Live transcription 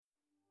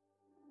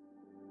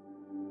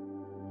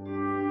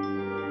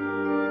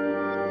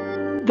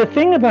The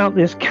thing about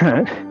this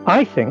cat,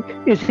 I think,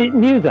 is it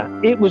knew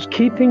that. It was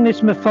keeping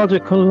this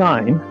methodical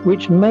line,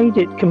 which made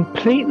it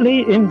completely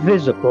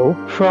invisible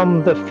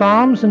from the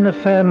farms and the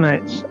fair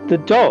mets. The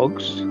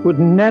dogs would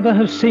never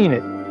have seen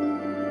it.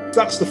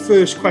 That's the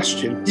first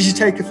question. Did you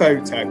take a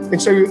photo? And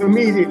so it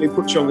immediately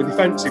puts you on the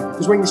defensive,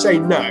 because when you say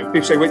no,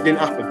 people say, well, it didn't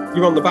happen.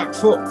 You're on the back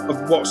foot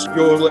of what's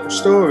your little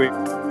story.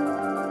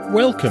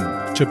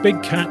 Welcome to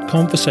Big Cat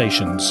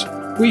Conversations.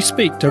 We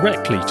speak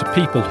directly to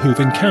people who've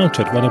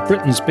encountered one of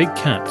Britain's big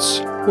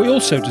cats. We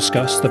also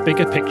discuss the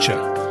bigger picture.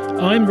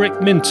 I'm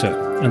Rick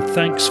Minter, and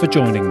thanks for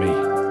joining me.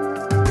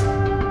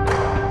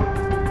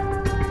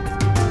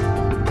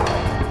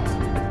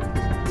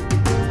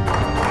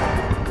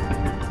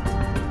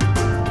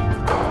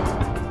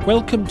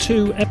 Welcome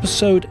to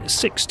episode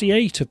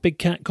 68 of Big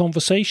Cat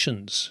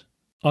Conversations.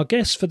 Our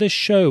guests for this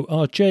show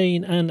are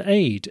Jane and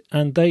Aid,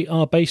 and they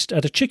are based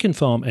at a chicken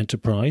farm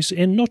enterprise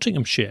in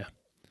Nottinghamshire.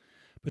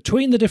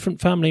 Between the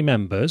different family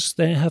members,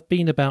 there have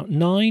been about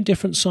 9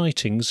 different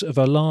sightings of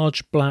a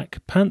large black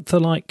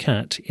panther-like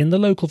cat in the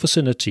local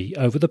vicinity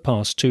over the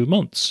past 2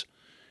 months.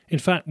 In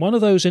fact, one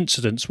of those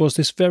incidents was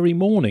this very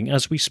morning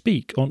as we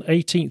speak on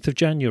 18th of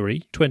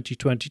January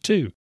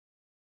 2022.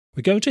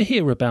 We're going to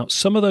hear about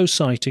some of those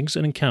sightings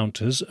and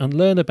encounters and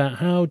learn about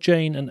how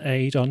Jane and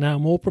Aid are now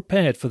more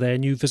prepared for their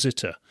new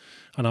visitor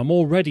and are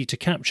more ready to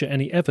capture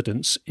any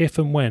evidence if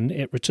and when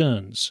it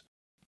returns.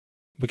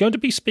 We're going to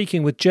be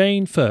speaking with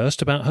Jane first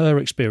about her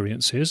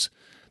experiences,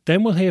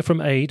 then we'll hear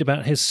from Aid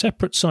about his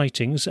separate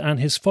sightings and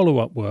his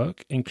follow-up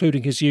work,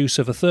 including his use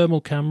of a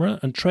thermal camera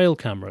and trail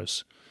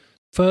cameras.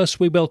 First,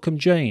 we welcome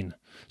Jane.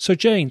 So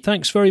Jane,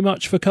 thanks very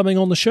much for coming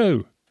on the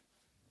show.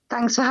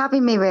 Thanks for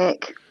having me,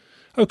 Rick.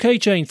 Okay,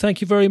 Jane,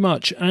 thank you very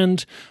much.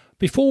 And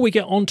before we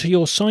get on to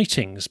your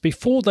sightings,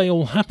 before they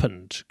all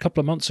happened, a couple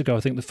of months ago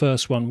I think the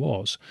first one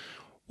was,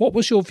 what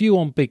was your view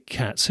on big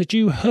cats? Had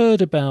you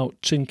heard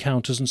about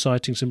encounters and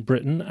sightings in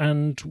Britain,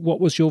 and what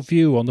was your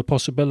view on the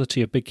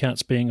possibility of big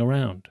cats being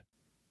around?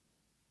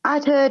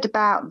 I'd heard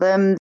about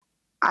them.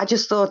 I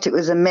just thought it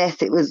was a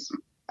myth. It was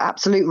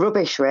absolute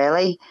rubbish,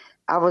 really.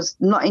 I was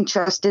not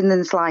interested in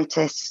the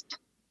slightest.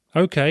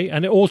 Okay,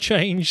 and it all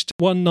changed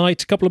one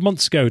night a couple of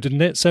months ago,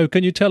 didn't it? So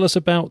can you tell us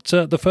about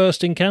the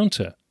first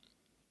encounter?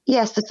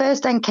 Yes, the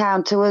first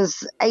encounter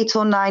was 8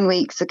 or 9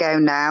 weeks ago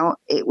now.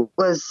 It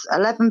was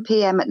 11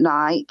 p.m. at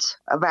night,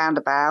 around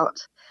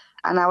about,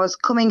 and I was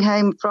coming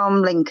home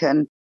from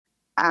Lincoln,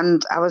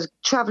 and I was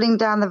travelling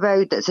down the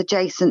road that's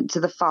adjacent to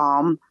the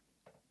farm.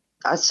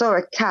 I saw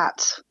a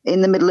cat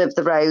in the middle of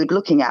the road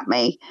looking at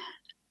me,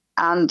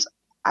 and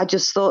I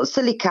just thought,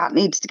 silly cat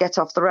needs to get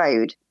off the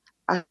road.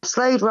 I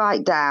slowed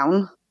right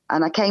down,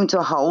 and I came to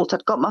a halt.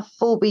 I'd got my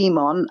full beam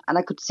on, and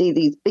I could see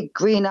these big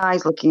green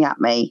eyes looking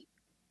at me.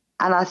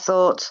 And I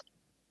thought,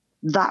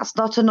 that's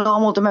not a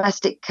normal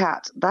domestic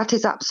cat. That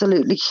is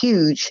absolutely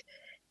huge.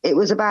 It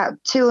was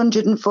about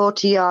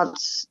 240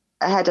 yards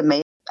ahead of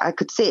me. I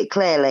could see it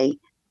clearly.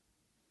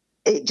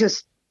 It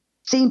just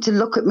seemed to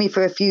look at me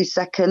for a few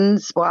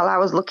seconds while I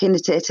was looking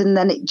at it, and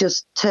then it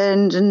just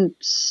turned and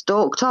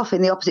stalked off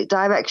in the opposite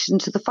direction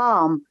to the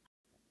farm.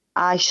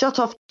 I shot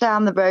off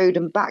down the road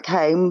and back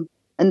home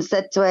and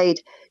said to Aid,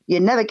 "You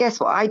never guess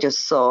what I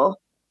just saw."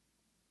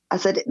 I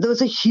said, there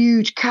was a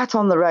huge cat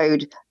on the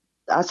road.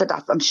 I said,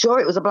 I'm sure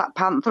it was a black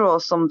panther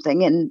or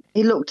something. And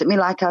he looked at me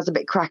like I was a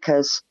bit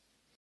crackers.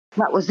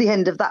 That was the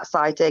end of that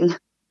sighting.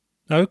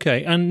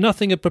 Okay, and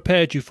nothing had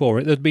prepared you for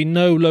it? There'd been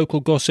no local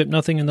gossip,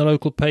 nothing in the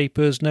local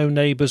papers, no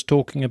neighbours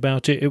talking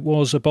about it? It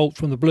was a bolt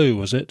from the blue,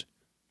 was it?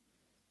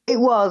 It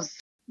was.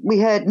 We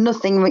heard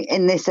nothing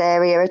in this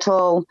area at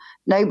all.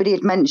 Nobody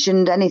had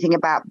mentioned anything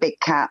about big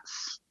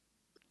cats.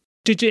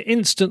 Did it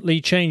instantly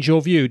change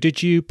your view?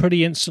 Did you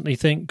pretty instantly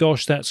think,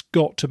 gosh, that's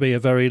got to be a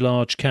very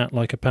large cat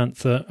like a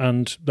panther,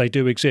 and they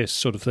do exist,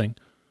 sort of thing?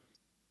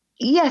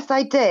 Yes,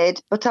 I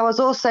did, but I was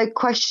also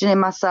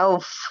questioning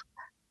myself,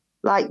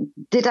 like,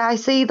 did I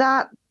see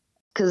that?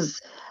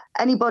 Because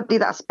anybody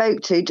that I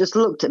spoke to just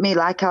looked at me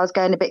like I was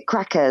going a bit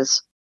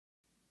crackers.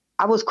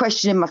 I was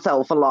questioning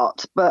myself a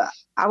lot, but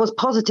I was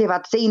positive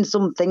I'd seen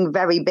something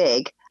very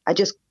big. I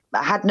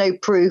had no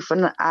proof,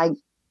 and I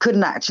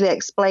couldn't actually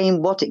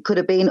explain what it could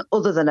have been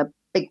other than a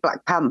big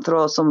black panther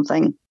or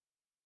something.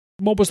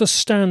 What was the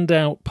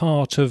standout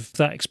part of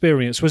that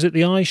experience? Was it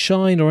the eye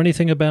shine or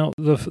anything about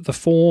the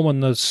form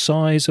and the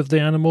size of the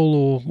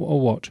animal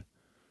or what?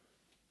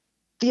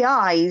 The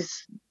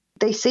eyes,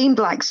 they seemed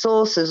like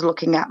saucers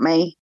looking at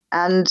me,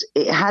 and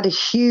it had a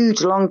huge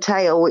long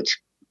tail which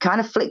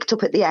kind of flicked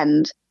up at the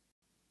end.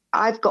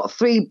 I've got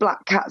 3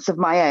 black cats of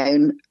my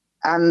own,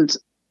 and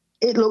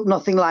it looked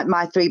nothing like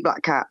my 3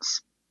 black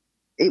cats.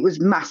 It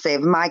was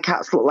massive. My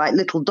cats looked like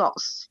little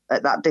dots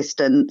at that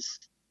distance.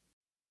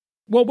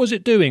 What was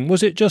it doing?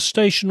 Was it just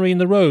stationary in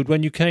the road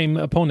when you came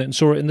upon it and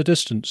saw it in the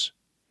distance?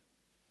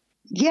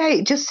 Yeah,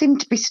 it just seemed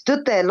to be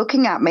stood there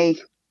looking at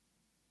me.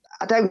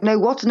 I don't know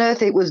what on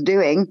earth it was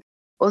doing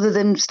other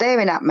than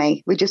staring at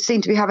me. We just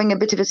seemed to be having a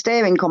bit of a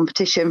staring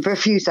competition for a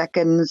few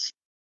seconds.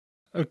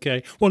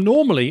 Okay. Well,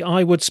 normally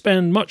I would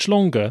spend much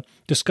longer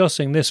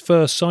discussing this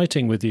first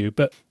sighting with you,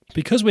 but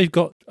because we've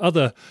got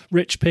other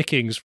rich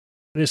pickings,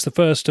 it's the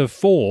first of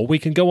 4, we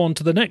can go on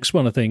to the next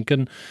one, I think.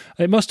 And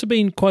it must have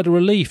been quite a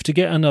relief to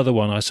get another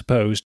one, I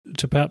suppose,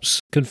 to perhaps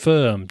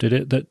confirm, did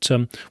it,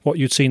 that what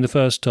you'd seen the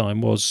first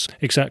time was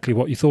exactly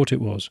what you thought it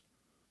was?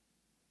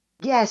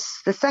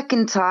 Yes, the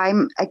second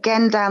time,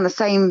 again down the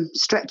same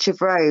stretch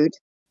of road.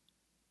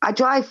 I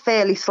drive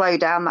fairly slow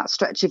down that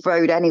stretch of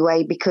road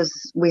anyway,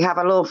 because we have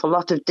an awful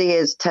lot of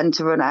deers tend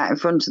to run out in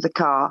front of the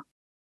car.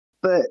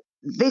 But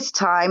this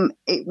time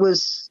it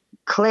was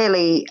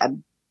clearly a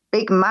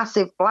big,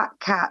 massive black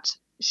cat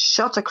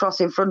shot across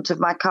in front of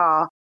my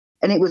car,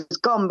 and it was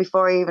gone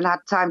before I even had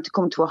time to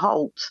come to a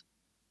halt.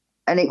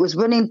 And it was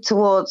running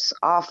towards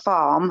our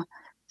farm.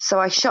 So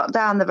I shot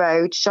down the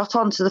road, shot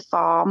onto the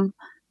farm,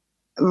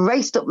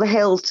 raced up the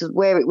hill to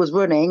where it was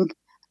running.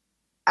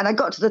 And I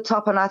got to the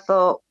top and I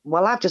thought,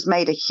 well, I've just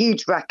made a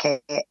huge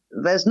racket.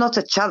 There's not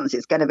a chance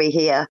it's going to be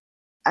here.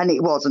 And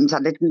it wasn't. I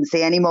didn't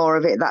see any more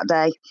of it that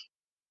day.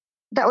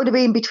 That would have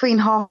been between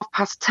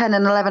 10:30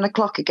 and 11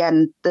 o'clock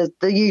again, the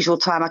usual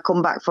time I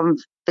come back from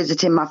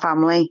visiting my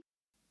family.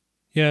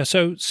 Yeah,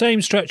 so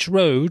same stretch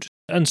road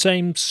and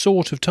same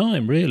sort of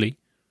time, really.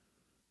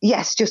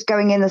 Yes, just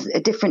going in a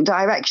different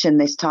direction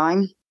this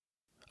time.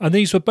 And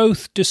these were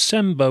both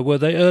December, were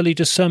they? Early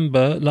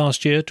December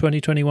last year,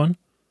 2021?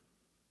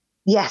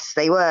 Yes,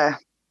 they were.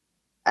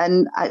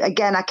 And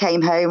I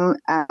came home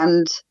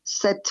and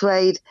said to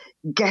Aid,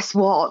 guess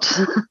what?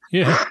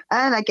 Yeah.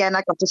 And again,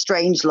 I got a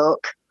strange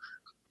look.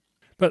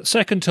 But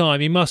second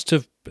time, he must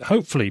have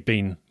hopefully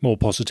been more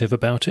positive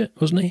about it,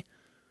 wasn't he?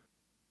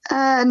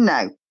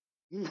 No.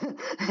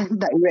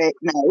 No, Rick,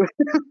 no.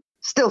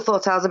 Still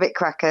thought I was a bit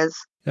crackers.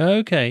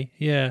 Okay,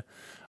 yeah.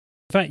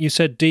 In fact, you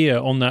said deer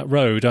on that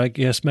road. I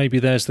guess maybe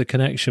there's the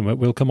connection.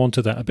 We'll come on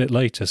to that a bit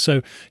later.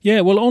 So,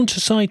 yeah, well, on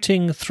to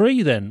sighting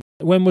 3 then.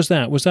 When was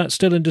that? Was that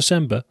still in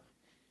December?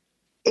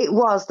 It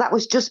was. That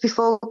was just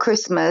before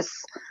Christmas,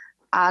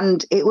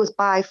 and it was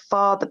by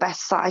far the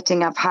best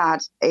sighting I've had.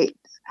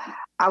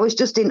 I was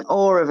just in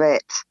awe of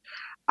it.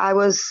 I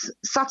was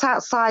sat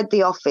outside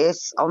the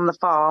office on the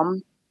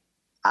farm.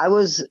 I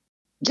was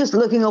just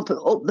looking up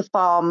the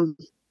farm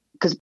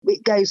because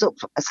it goes up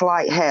a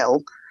slight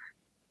hill.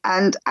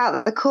 And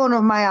out the corner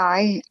of my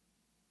eye,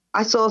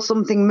 I saw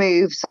something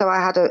move. So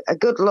I had a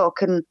good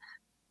look, and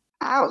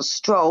out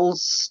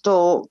strolls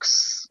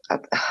Storks,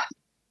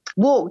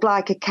 walked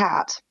like a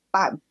cat,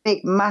 that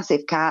big,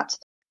 massive cat,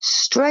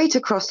 straight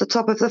across the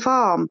top of the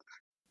farm.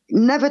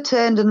 Never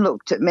turned and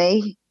looked at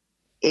me.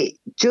 It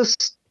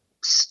just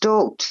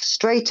stalked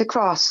straight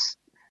across.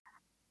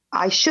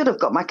 I should have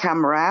got my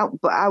camera out,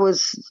 but I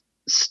was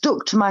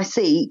stuck to my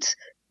seat,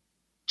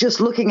 just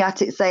looking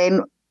at it,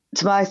 saying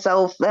to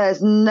myself,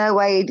 there's no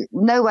way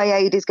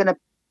Aid is going to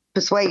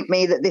persuade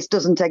me that this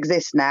doesn't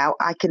exist now.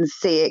 I can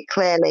see it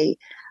clearly.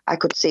 I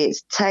could see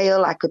its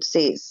tail. I could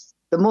see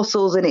the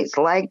muscles in its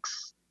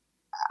legs.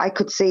 I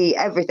could see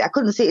everything. I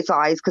couldn't see its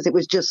eyes because it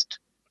was just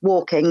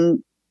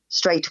walking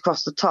straight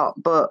across the top,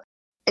 but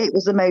it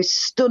was the most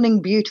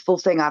stunning, beautiful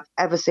thing I've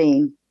ever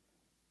seen.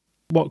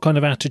 What kind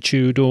of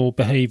attitude or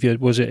behaviour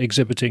was it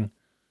exhibiting?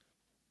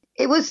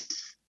 It was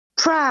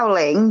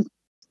prowling.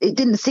 It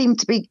didn't seem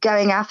to be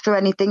going after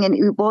anything, and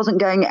it wasn't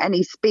going at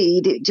any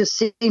speed. It just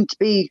seemed to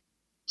be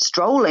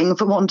strolling,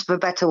 for want of a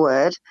better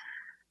word,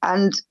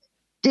 and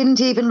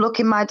didn't even look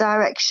in my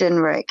direction,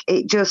 Rick.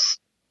 It just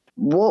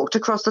walked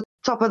across the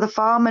top of the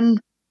farm, and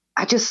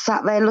I just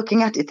sat there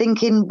looking at it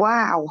thinking,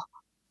 wow.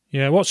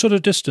 Yeah, what sort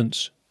of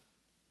distance?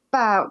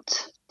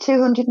 About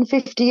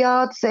 250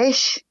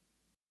 yards-ish.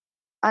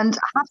 And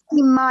I've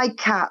seen my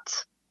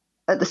cat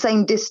at the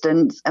same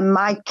distance, and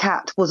my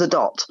cat was a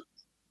dot.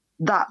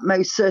 That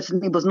most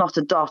certainly was not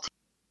a dot.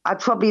 I'd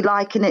probably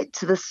liken it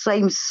to the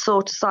same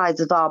sort of size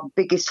as our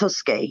biggest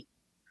husky.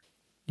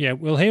 Yeah,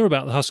 we'll hear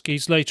about the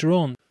huskies later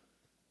on.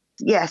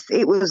 Yes,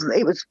 it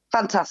was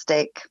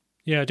fantastic.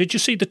 Yeah, did you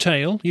see the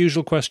tail?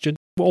 Usual question.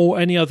 Or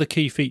any other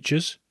key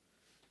features?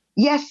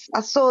 Yes,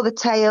 I saw the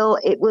tail.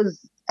 It was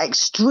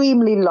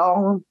extremely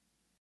long,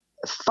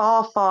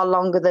 far, far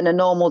longer than a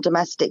normal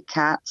domestic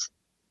cat.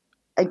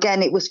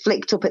 Again, it was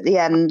flicked up at the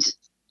end.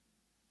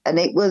 And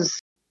it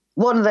was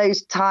one of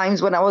those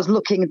times when I was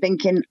looking and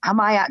thinking, am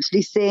I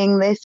actually seeing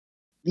this?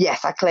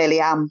 Yes, I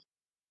clearly am.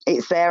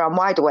 It's there. I'm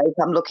wide awake.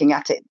 I'm looking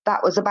at it.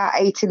 That was about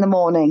 8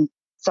 a.m.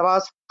 So I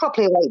was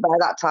properly awake by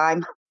that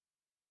time.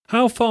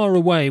 How far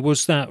away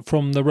was that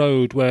from the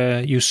road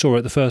where you saw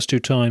it the first 2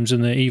 times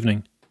in the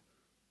evening?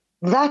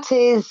 That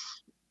is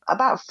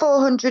about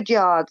 400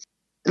 yards,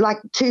 like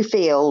 2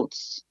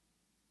 fields.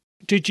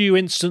 Did you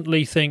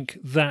instantly think,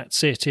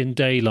 that's it in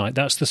daylight?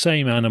 That's the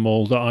same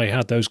animal that I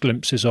had those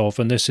glimpses of,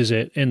 and this is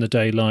it in the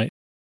daylight?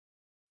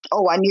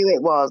 Oh, I knew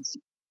it was.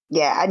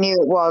 Yeah, I knew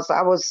it was.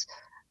 I was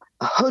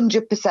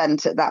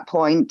 100% at that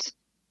point.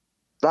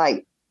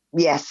 Like,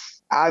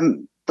 yes,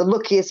 I'm the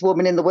luckiest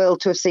woman in the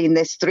world to have seen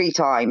this 3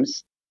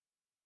 times.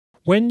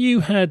 When you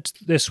had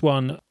this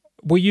one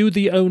were you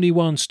the only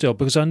one still?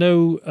 Because I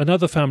know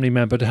another family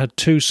member had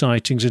 2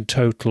 sightings in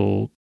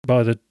total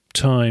by the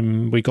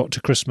time we got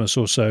to Christmas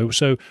or so.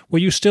 So were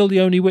you still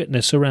the only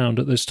witness around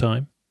at this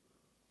time?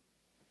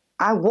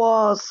 I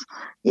was,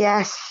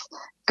 yes,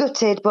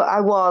 gutted, but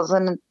I was.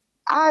 And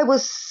I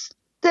was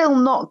still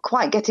not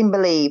quite getting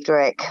believed,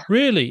 Rick.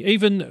 Really?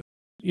 Even,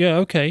 yeah,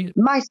 okay.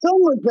 My son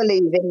was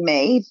believing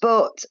me,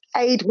 but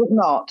Aid was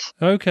not.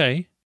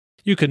 Okay.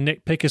 You can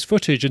nitpick his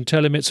footage and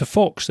tell him it's a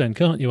fox then,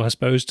 can't you, I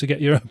suppose, to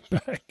get your own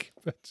back?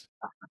 But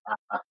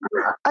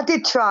I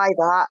did try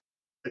that.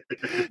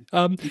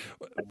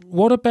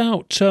 What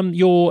about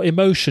your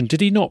emotion?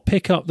 Did he not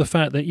pick up the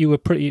fact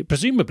that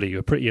presumably you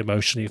were pretty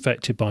emotionally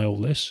affected by all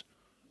this?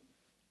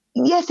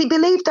 Yes, he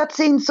believed I'd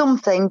seen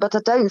something, but I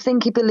don't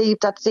think he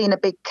believed I'd seen a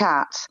big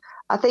cat.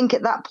 I think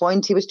at that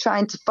point he was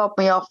trying to fob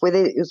me off with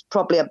it was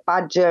probably a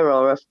badger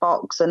or a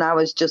fox, and I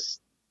was just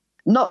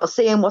not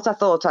seeing what I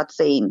thought I'd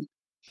seen.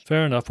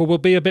 Fair enough. Well, we'll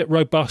be a bit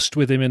robust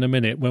with him in a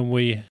minute when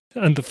we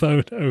hand the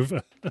phone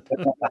over.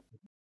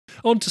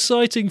 On to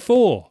sighting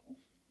 4.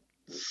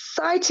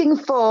 Sighting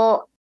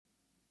 4,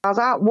 I was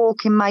out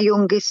walking my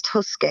youngest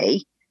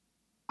husky,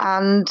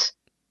 and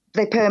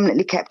they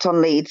permanently kept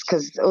on leads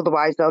because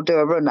otherwise they'll do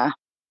a runner.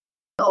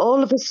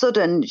 All of a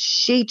sudden,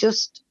 she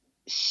just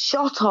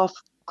shot off,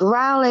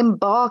 growling,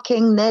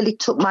 barking, nearly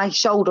took my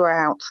shoulder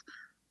out.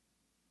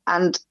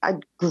 And I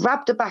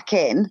grabbed her back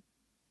in,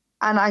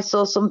 and I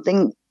saw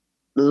something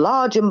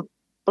large and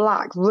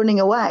black running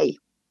away.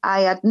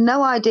 I had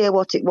no idea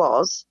what it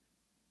was.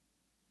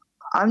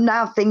 I'm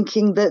now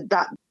thinking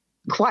that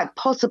quite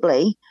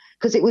possibly,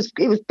 because it was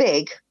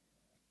big,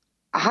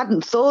 I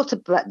hadn't thought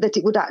that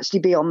it would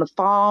actually be on the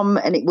farm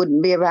and it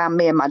wouldn't be around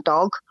me and my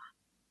dog.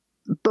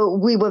 But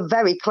we were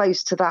very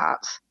close to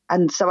that.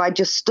 And so I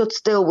just stood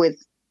still with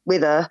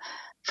her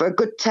for a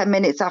good 10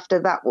 minutes after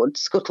that would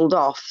scuttled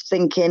off,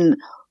 thinking,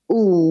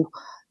 ooh,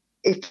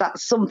 if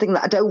that's something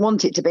that I don't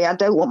want it to be, I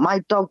don't want my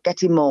dog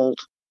getting mauled.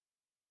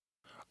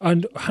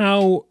 And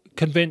how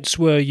convinced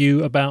were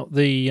you about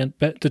the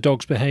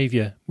dog's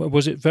behaviour?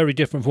 Was it very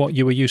different from what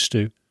you were used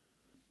to?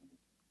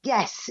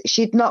 Yes,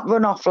 she'd not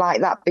run off like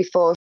that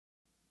before.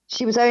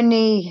 She was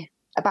only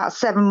about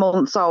 7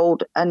 months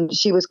old and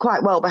she was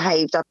quite well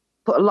behaved. I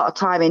put a lot of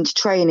time into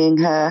training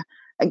her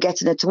and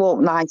getting her to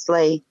walk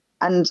nicely.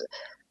 And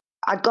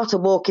I'd got her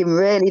walking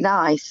really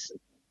nice.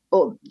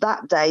 But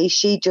that day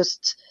she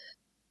just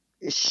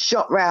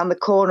shot round the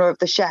corner of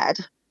the shed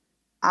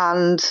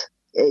and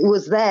it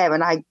was there.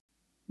 And I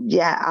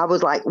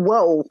was like,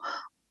 whoa,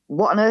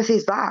 what on earth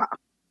is that?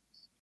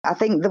 I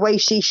think the way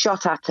she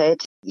shot at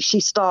it,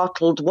 she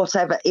startled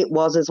whatever it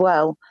was as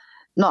well.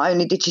 Not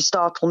only did she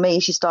startle me,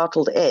 she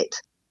startled it.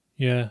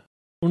 Yeah.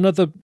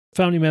 Another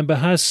family member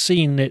has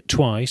seen it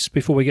twice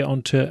before we get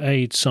on to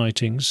Aid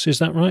sightings. Is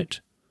that right?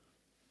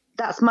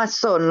 That's my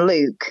son,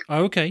 Luke.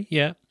 Oh, okay,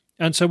 yeah.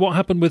 And so what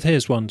happened with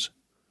his ones?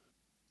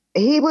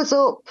 He was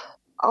up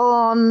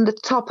on the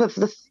top of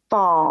the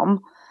farm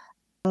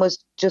and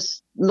was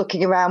just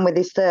looking around with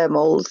his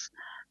thermals.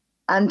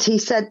 And he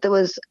said there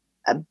was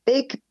a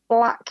big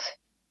black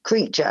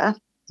creature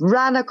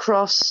ran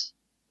across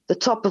the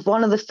top of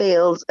one of the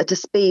fields at a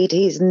speed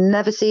he's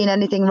never seen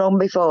anything wrong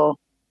before.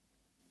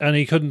 And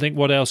he couldn't think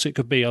what else it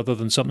could be other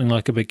than something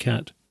like a big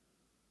cat?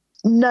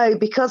 No,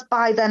 because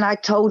by then I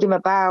told him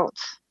about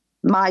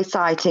my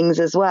sightings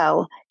as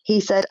well.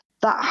 He said,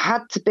 that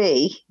had to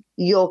be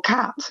your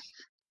cat.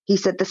 He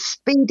said the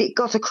speed it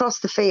got across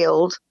the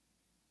field,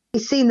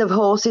 he's seen the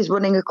horses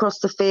running across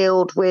the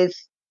field with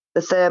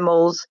the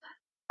thermals,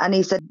 and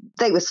he said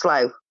they were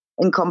slow.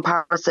 In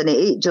comparison,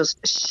 it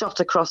just shot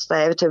across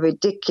there at a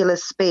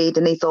ridiculous speed,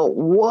 and he thought,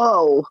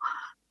 whoa.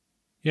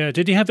 Yeah,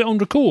 did he have it on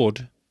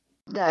record?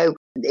 No,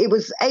 it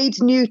was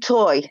Aid's new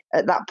toy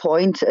at that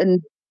point,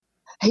 and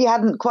he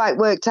hadn't quite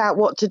worked out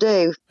what to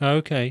do.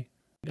 Okay.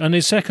 And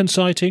his second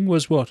sighting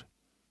was what?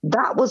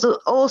 That was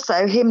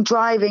also him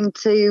driving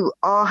to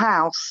our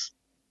house.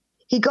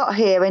 He got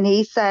here and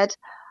he said,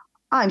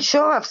 I'm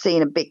sure I've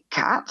seen a big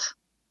cat.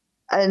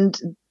 And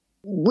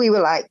we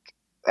were like,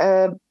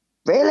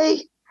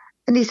 really?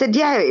 And he said,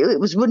 yeah, it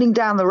was running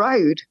down the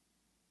road.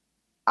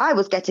 I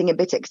was getting a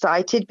bit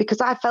excited because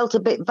I felt a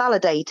bit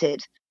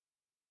validated.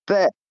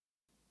 But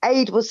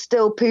Aid was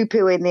still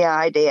poo-pooing the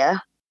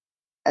idea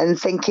and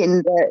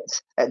thinking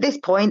that at this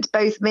point,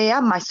 both me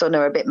and my son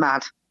are a bit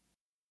mad.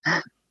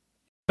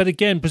 But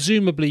again,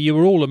 presumably you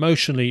were all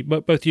emotionally,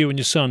 both you and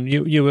your son,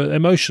 you were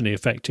emotionally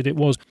affected. It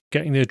was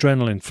getting the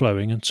adrenaline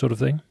flowing and sort of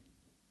thing.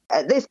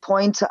 At this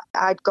point,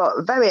 I'd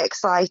got very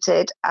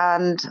excited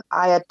and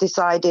I had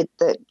decided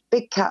that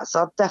big cats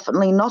are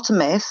definitely not a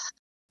myth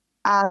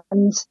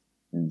and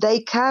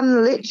they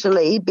can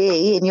literally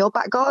be in your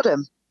back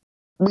garden.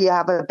 We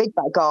have a big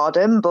back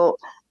garden, but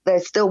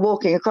they're still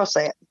walking across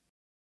it.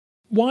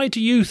 Why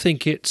do you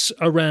think it's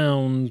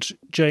around,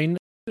 Jane?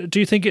 Do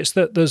you think it's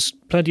that there's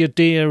plenty of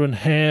deer and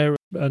hare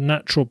and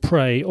natural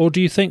prey, or do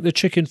you think the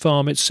chicken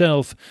farm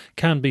itself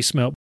can be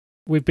smelt?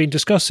 We've been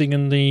discussing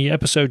in the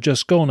episode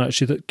just gone,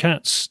 actually, that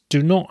cats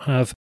do not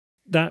have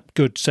that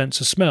good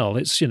sense of smell.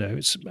 It's,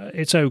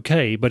 it's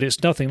okay, but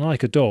it's nothing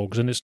like a dog's,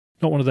 and it's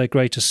not one of their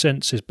greatest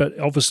senses. But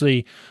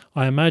obviously,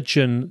 I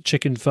imagine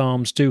chicken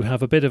farms do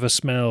have a bit of a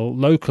smell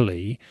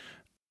locally.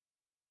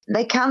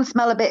 They can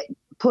smell a bit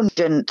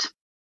pungent.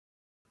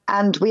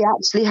 And we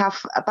actually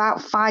have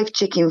about 5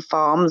 chicken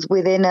farms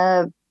within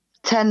a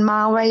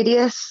 10-mile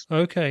radius.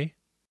 Okay.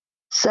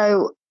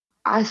 So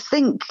I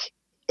think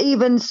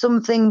even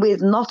something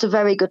with not a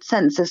very good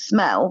sense of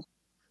smell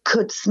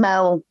could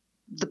smell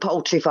the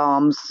poultry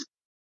farms.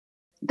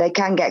 They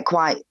can get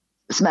quite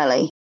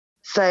smelly.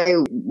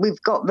 So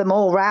we've got them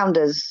all round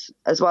us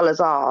as well as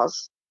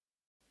ours.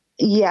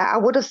 Yeah, I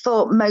would have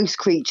thought most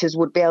creatures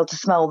would be able to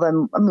smell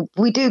them. I mean,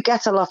 we do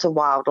get a lot of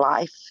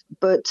wildlife,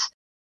 but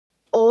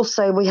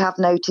also we have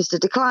noticed a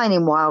decline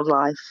in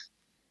wildlife.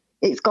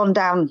 It's gone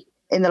down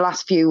in the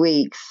last few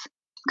weeks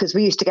because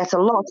we used to get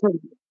a lot of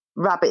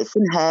rabbits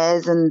and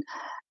hares and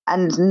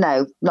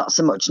no, not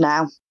so much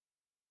now.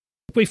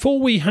 Before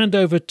we hand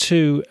over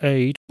to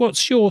Aid,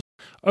 what's your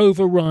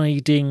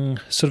overriding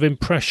sort of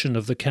impression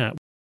of the cat?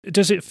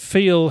 Does it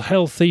feel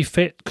healthy,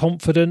 fit,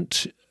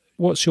 confident?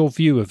 What's your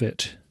view of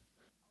it?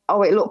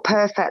 Oh, it looked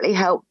perfectly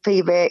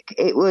healthy, Vic.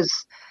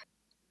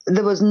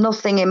 There was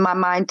nothing in my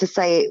mind to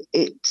say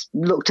it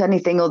looked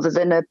anything other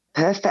than a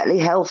perfectly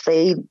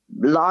healthy,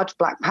 large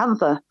black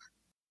panther.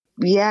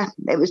 Yeah,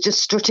 it was just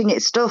strutting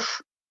its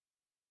stuff.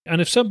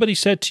 And if somebody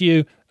said to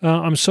you,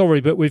 I'm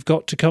sorry, but we've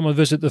got to come and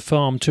visit the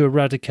farm to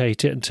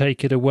eradicate it and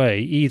take it away,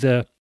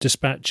 either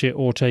dispatch it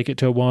or take it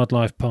to a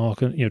wildlife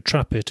park and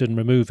trap it and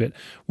remove it,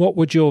 what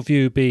would your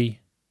view be?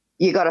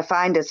 You got to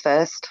find us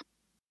first.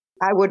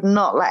 I would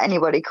not let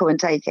anybody come and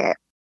take it.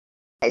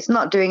 It's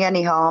not doing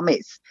any harm.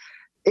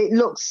 It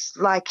looks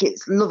like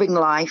it's loving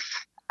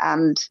life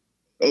and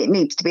it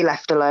needs to be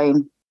left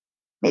alone.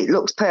 It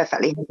looks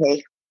perfectly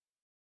happy.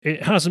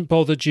 It hasn't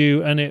bothered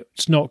you and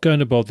it's not going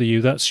to bother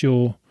you. That's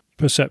your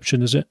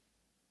perception, is it?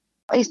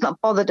 It's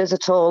not bothered us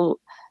at all.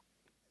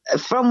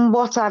 From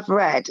what I've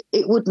read,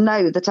 it would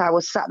know that I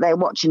was sat there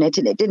watching it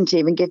and it didn't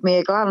even give me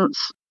a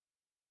glance.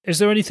 Is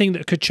there anything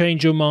that could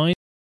change your mind?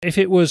 If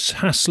it was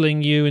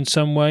hassling you in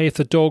some way, if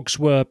the dogs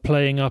were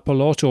playing up a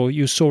lot or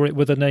you saw it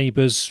with a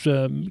neighbour's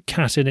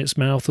cat in its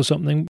mouth or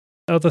something,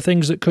 are there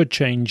things that could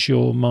change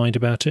your mind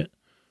about it?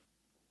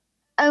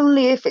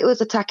 Only if it was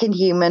attacking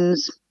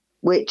humans,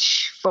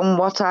 which from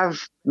what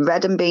I've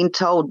read and been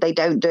told, they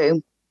don't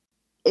do.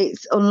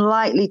 It's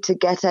unlikely to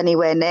get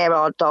anywhere near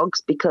our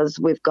dogs because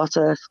we've got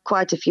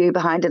quite a few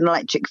behind an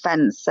electric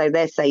fence, so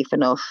they're safe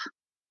enough.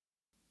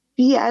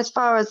 Yeah, as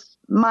far as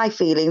my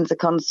feelings are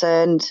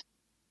concerned,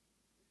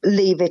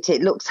 leave it.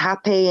 It looks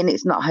happy and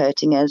it's not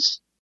hurting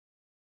us.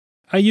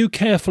 Are you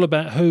careful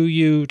about who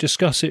you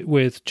discuss it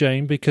with,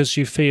 Jane, because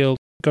you feel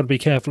you've got to be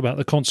careful about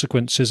the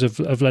consequences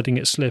of letting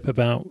it slip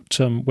about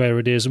where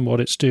it is and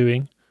what it's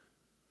doing?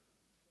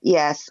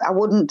 Yes, I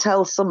wouldn't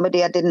tell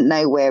somebody I didn't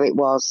know where it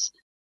was.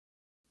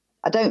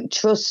 I don't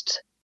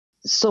trust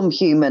some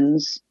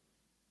humans,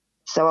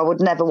 so I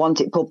would never want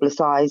it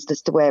publicised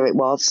as to where it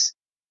was.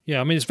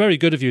 Yeah, I mean, it's very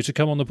good of you to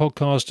come on the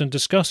podcast and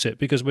discuss it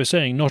because we're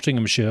saying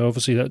Nottinghamshire.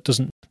 Obviously, that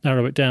doesn't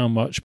narrow it down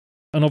much.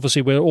 And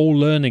obviously, we're all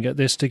learning at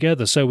this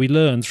together, so we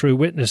learn through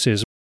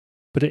witnesses.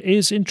 But it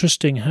is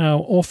interesting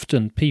how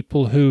often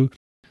people who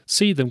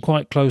see them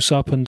quite close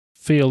up and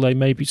feel they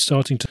may be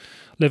starting to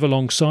live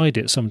alongside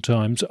it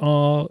sometimes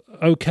are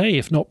okay,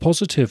 if not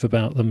positive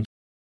about them.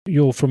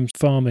 You're from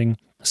farming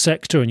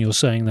sector and you're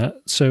saying that,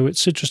 so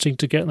it's interesting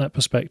to get that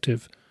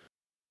perspective.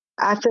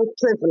 I feel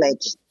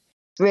privileged,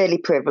 really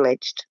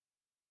privileged.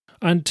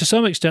 And to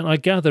some extent, I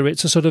gather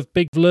it's a sort of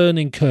big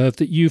learning curve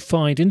that you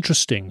find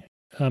interesting.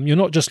 You're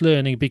not just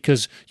learning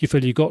because you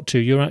feel you've got to,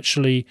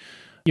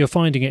 you're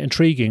finding it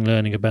intriguing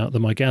learning about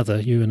them, I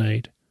gather, you and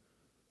Aid.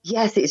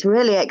 Yes, it's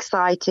really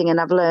exciting and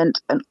I've learned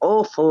an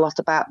awful lot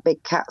about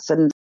big cats,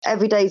 and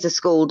every day's a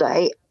school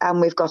day and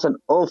we've got an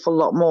awful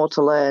lot more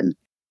to learn.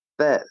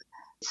 But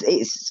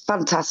it's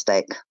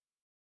fantastic.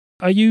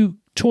 Are you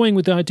toying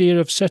with the idea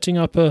of setting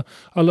up a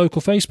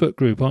local Facebook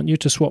group, aren't you,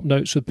 to swap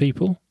notes with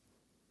people?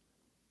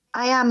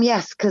 I am,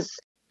 yes, because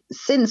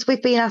since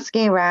we've been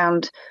asking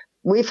around,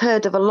 we've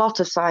heard of a lot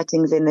of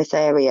sightings in this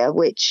area,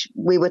 which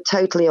we were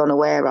totally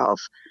unaware of.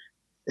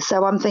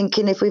 So I'm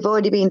thinking if we've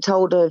already been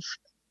told of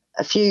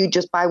a few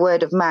just by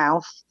word of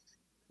mouth,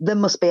 there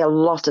must be a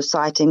lot of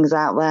sightings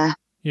out there.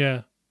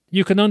 Yeah.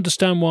 You can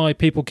understand why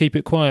people keep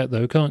it quiet,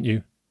 though, can't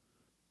you?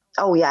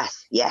 Oh,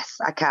 yes,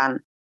 I can.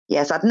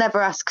 Yes, I'd never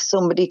ask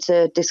somebody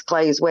to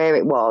disclose where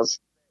it was,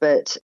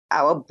 but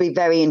I would be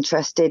very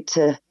interested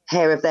to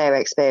hear of their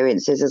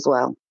experiences as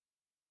well.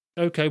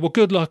 Okay, well,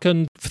 good luck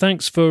and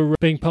thanks for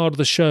being part of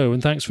the show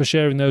and thanks for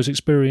sharing those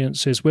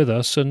experiences with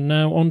us. And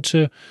now on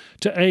to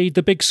Aid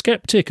the Big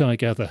Skeptic, I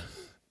gather.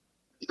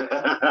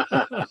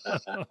 That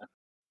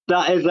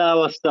is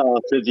how I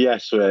started,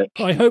 yes, Rick.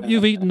 I hope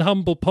you've eaten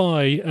humble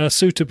pie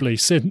suitably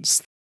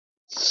since.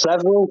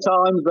 Several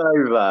times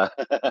over.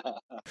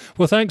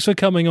 Well, thanks for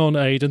coming on,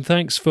 Aid, and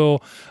thanks for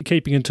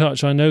keeping in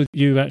touch. I know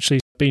you actually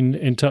been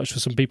in touch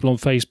with some people on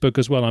Facebook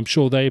as well. I'm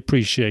sure they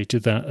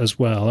appreciated that as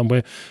well. And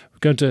we're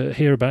going to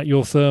hear about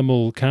your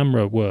thermal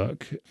camera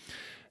work.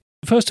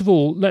 First of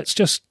all, let's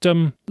just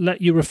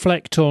let you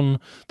reflect on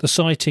the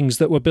sightings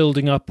that were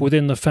building up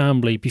within the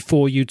family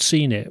before you'd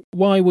seen it.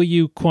 Why were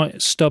you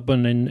quite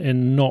stubborn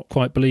in not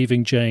quite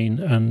believing Jane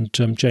and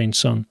Jane's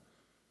son?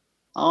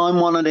 I'm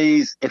one of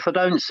these, if I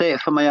don't see it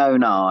for my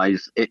own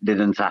eyes, it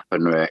didn't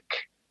happen, Rick.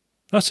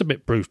 That's a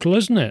bit brutal,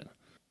 isn't it?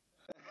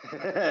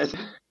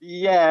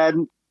 Yeah,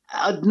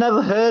 I'd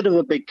never heard of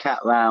a big cat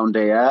round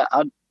here.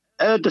 I'd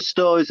heard the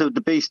stories of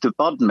the Beast of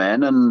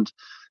Bodmin, and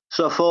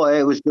so I thought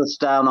it was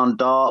just down on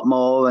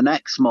Dartmoor and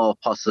Exmoor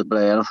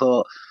possibly. And I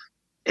thought,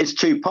 it's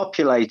too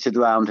populated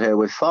around here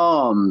with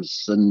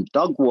farms and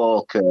dog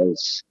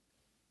walkers.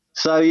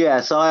 So,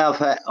 yes, I have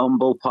hit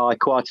Humble Pie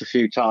quite a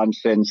few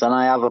times since, and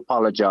I have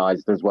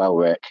apologised as well,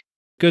 Rick.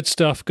 Good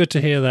stuff. Good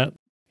to hear that.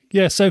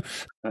 Yeah, so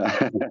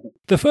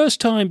the first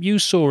time you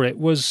saw it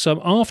was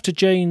after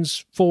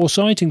Jane's 4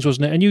 sightings,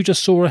 wasn't it? And you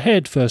just saw a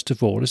head, first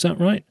of all. Is that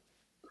right?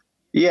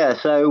 Yeah,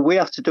 so we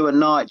have to do a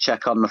night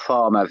check on the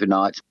farm every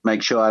night to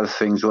make sure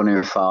everything's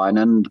running fine.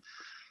 And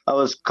I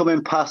was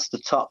coming past the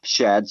top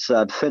sheds.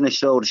 I'd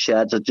finished all the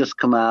sheds. I'd just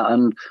come out,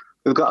 and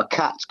we've got a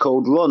cat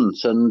called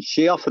Runt, and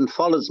she often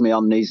follows me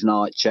on these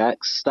night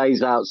checks,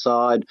 stays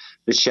outside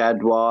the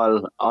shed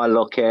while I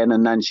look in,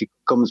 and then she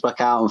comes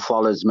back out and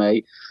follows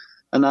me.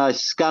 And I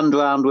scanned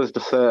around with the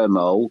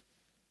thermal,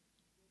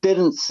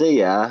 didn't see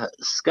her,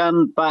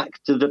 scanned back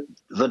to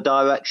the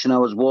direction I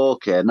was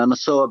walking, and I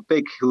saw a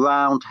big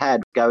round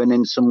head going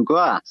in some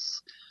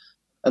grass.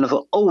 And I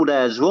thought, oh,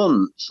 there's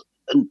Runt.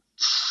 And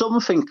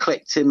something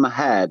clicked in my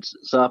head.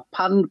 So I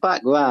panned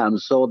back round,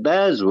 saw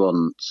there's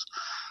Runt.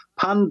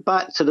 Panned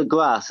back to the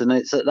grass, and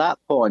it's at that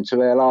point I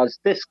realised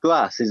this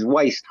grass is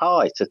waist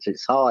height at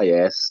its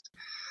highest.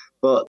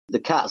 But the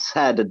cat's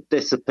head had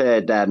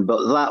disappeared then.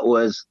 But that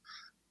was...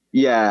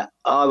 Yeah,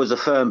 I was a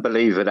firm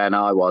believer then,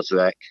 I was,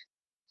 Rick.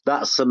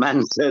 That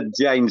cemented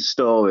Jane's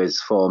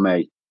stories for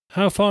me.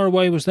 How far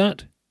away was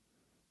that?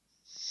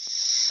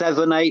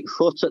 7-8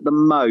 foot at the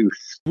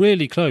most.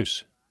 Really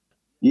close?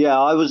 Yeah,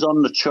 I was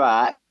on the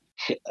track,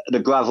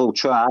 the gravel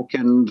track,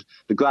 and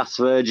the grass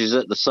verges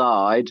at the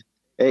side.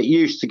 It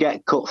used to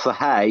get cut for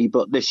hay,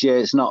 but this year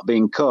it's not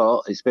been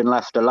cut. It's been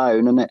left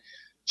alone, and it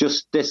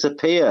just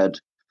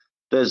disappeared.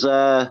 There's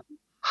a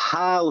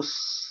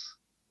house...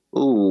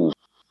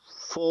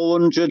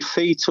 400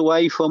 feet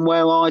away from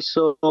where I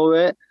saw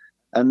it,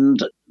 and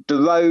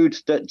the road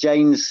that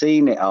Jane's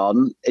seen it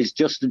on is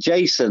just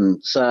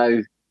adjacent.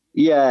 So,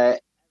 yeah,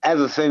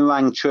 everything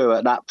rang true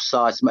at that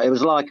precise moment. It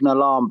was like an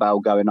alarm bell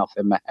going off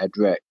in my head,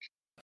 Rick.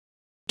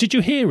 Did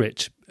you hear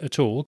it at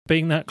all,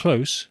 being that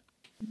close?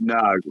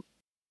 No.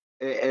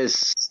 It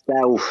is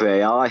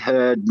stealthy. I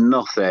heard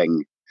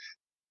nothing.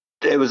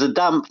 It was a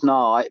damp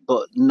night,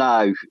 but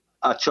no.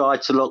 I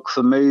tried to look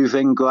for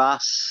moving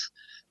grass,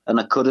 and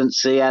I couldn't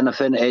see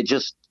anything.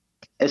 It's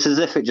as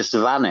if it just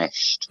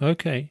vanished.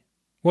 Okay.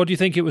 What do you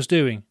think it was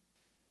doing?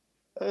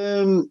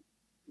 The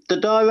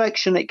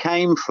direction it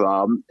came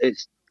from,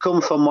 it's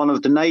come from one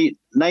of the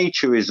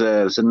nature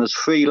reserves, and there's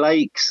 3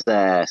 lakes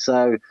there.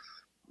 So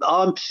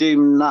I'm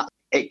presuming that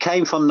it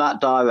came from that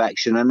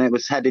direction and it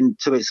was heading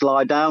to its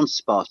lie-down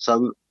spot.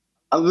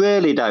 I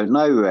really don't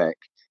know, Rick.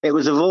 It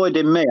was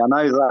avoiding me, I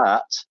know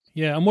that.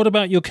 Yeah, and what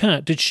about your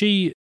cat?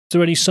 Is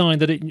there any sign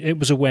that it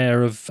was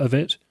aware of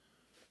it?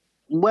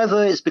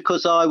 Whether it's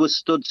because I was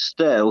stood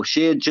still,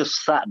 she had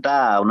just sat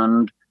down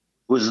and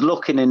was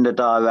looking in the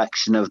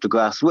direction of the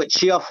grass, which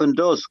she often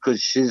does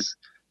because she's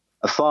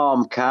a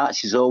farm cat.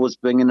 She's always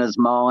bringing us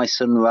mice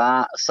and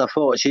rats. I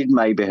thought she'd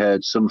maybe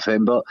heard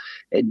something, but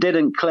it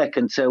didn't click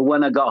until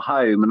when I got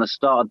home and I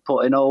started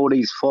putting all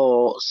these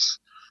thoughts,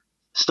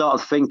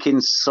 started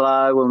thinking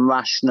slow and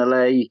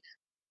rationally.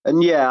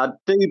 And yeah, I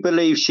do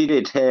believe she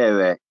did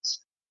hear it.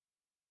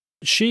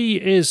 She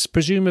is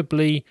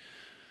presumably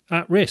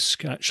at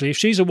risk, actually. If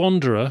she's a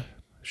wanderer,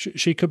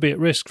 she could be at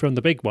risk from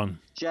the big one.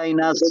 Jane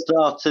has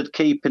started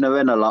keeping her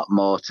in a lot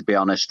more, to be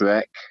honest,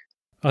 Rick.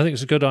 I think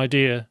it's a good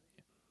idea.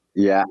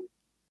 Yeah.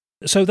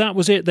 So that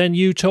was it then?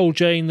 You told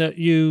Jane that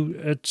you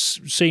had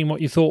seen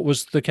what you thought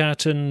was the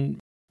cat and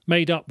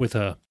made up with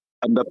her?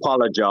 And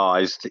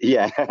apologised,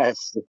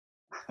 yes.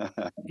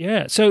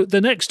 Yeah, so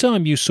the next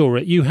time you saw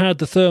it, you had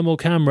the thermal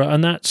camera,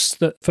 and that's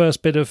the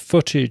first bit of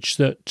footage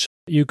that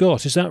you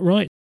got. Is that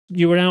right?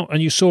 You were out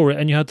and you saw it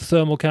and you had the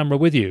thermal camera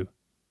with you?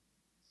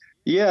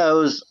 Yeah,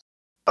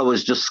 I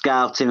was just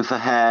scouting for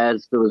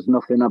hares. There was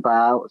nothing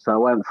about, so I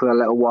went for a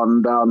little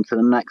wander onto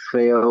the next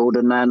field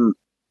and then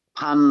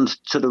panned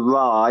to the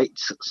right,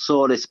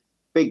 saw this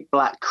big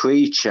black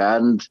creature,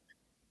 and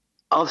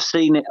I've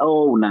seen it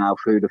all now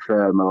through the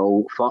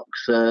thermal.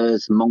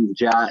 Foxes,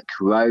 muntjac,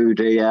 roe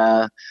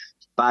deer,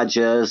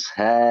 badgers,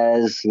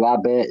 hares,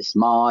 rabbits,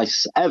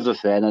 mice,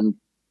 everything. And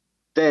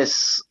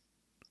this,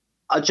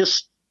 I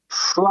just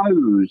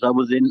froze. I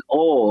was in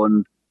awe,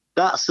 and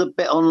that's a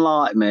bit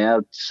unlike me.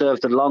 I've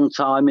served a long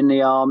time in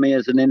the army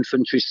as an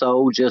infantry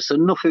soldier, so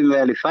nothing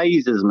really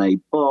phases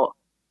me. But,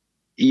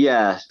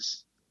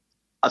 yes,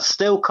 I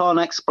still can't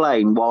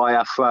explain why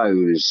I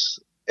froze.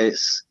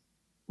 It's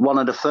one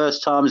of the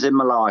first times in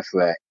my life,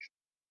 Rick.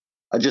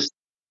 I just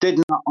did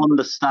not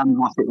understand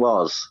what it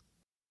was.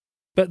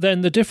 But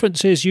then the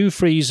difference is you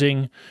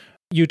freezing,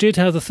 you did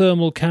have the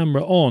thermal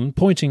camera on,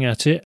 pointing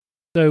at it,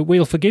 so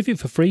we'll forgive you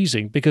for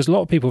freezing, because a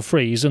lot of people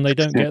freeze and they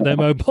don't get their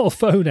mobile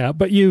phone out.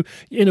 But you,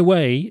 in a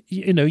way,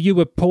 you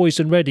were poised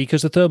and ready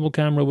because the thermal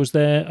camera was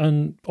there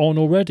and on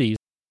already.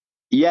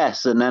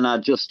 Yes, and then I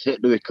just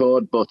hit the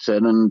record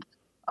button, and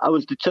I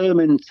was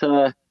determined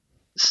to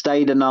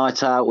stay the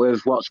night out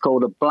with what's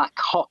called a black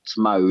hot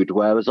mode,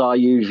 whereas I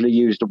usually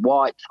use the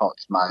white hot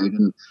mode,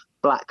 and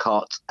black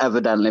hot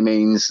evidently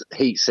means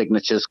heat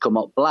signatures come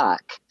up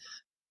black.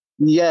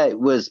 Yeah, it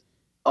was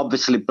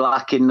obviously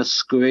black in the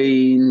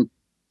screen.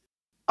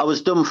 I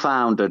was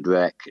dumbfounded,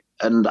 Rick,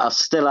 and I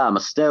still am.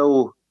 I'm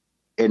still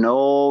in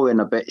awe,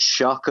 in a bit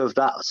shock of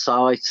that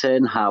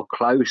sighting, how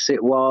close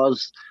it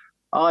was.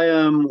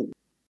 I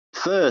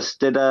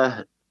first did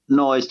a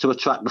noise to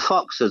attract the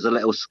foxes, a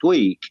little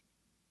squeak,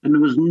 and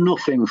there was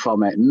nothing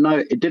from it. No,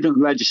 it didn't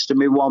register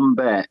me one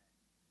bit.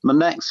 My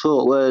next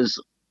thought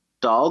was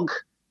dog,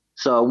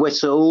 so I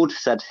whistled,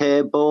 said,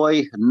 "Here,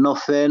 boy,"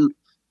 nothing.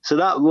 So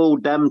that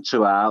ruled them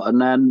two out, and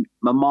then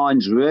my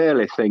mind's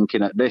really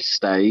thinking at this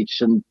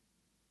stage, and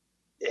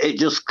it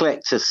just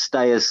clicked to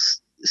stay as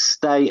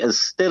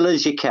still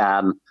as you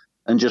can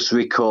and just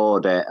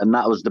record it, and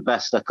that was the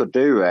best I could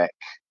do, Rick.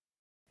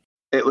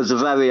 It was a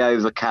very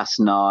overcast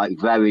night,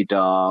 very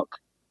dark.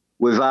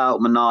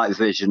 Without my night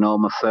vision or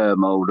my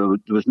thermal,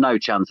 there was no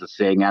chance of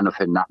seeing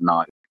anything that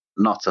night.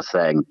 Not a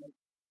thing.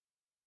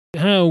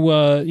 How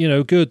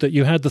good that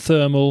you had the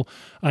thermal,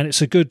 and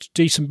it's a good,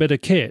 decent bit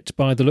of kit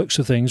by the looks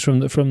of things from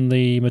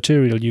the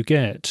material you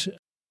get.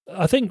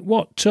 I think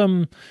what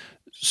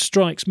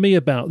strikes me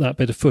about that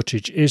bit of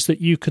footage is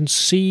that you can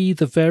see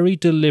the very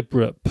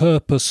deliberate,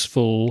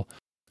 purposeful,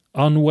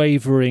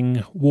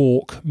 unwavering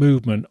walk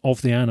movement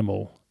of the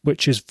animal,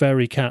 which is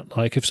very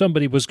cat-like. If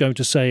somebody was going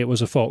to say it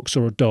was a fox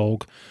or a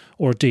dog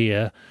or a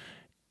deer,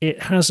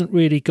 it hasn't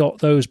really got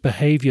those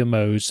behaviour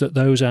modes that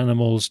those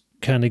animals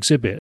can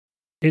exhibit.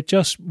 It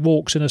just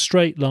walks in a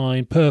straight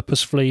line,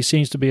 purposefully,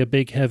 seems to be a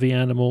big, heavy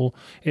animal.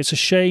 It's a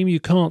shame you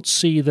can't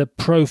see the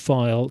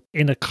profile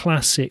in a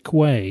classic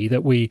way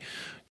that we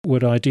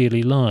would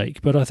ideally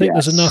like. But I think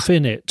There's enough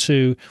in it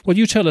to... Well,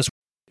 you tell us.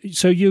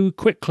 So you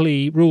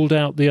quickly ruled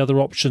out the other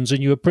options,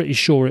 and you were pretty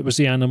sure it was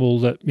the animal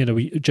that,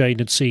 Jane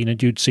had seen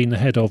and you'd seen the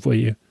head of, were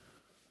you?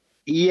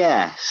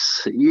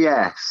 Yes.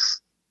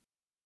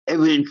 It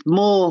was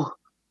more...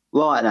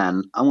 Right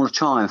then, I'm going to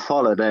try and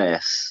follow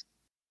this.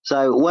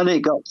 So when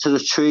it got to the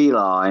tree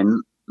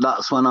line,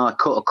 that's when I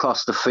cut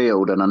across the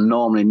field, and I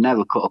normally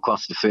never cut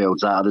across the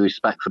fields out of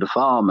respect for the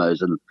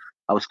farmers, and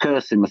I was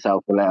cursing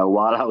myself a little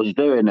while I was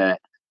doing it.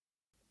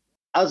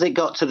 As it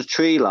got to the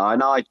tree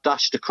line, I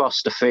dashed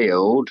across the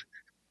field,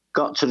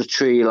 got to the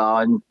tree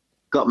line,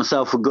 got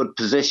myself a good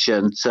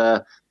position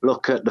to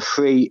look at the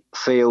 3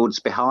 fields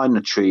behind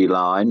the tree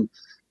line.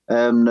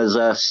 There's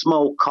a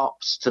small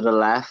copse to the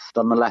left,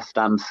 on the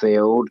left-hand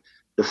field.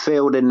 The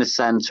field in the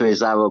centre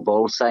is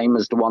arable, same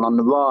as the one on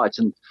the right,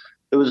 and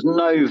there was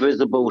no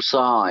visible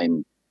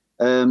sign.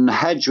 The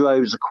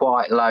hedgerows are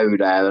quite low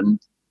there and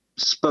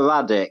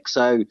sporadic,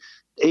 so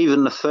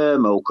even the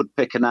thermal could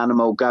pick an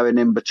animal going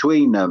in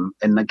between them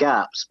in the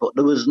gaps, but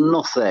there was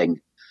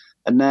nothing.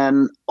 And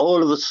then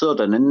all of a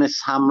sudden, in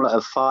this hamlet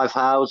of 5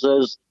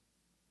 houses,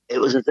 it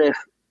was as if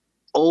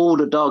all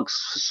the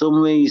dogs, for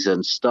some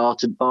reason,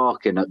 started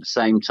barking at the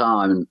same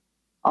time. And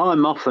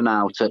I'm often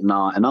out at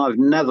night, and I've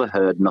never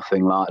heard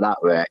nothing like that,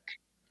 Rick.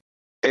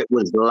 It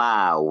was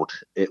loud.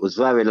 It was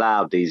very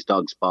loud, these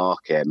dogs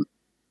barking.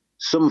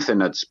 Something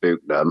had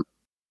spooked them.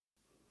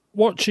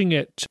 Watching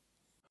it,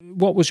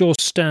 what was your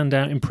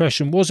standout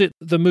impression? Was it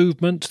the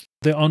movement,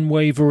 the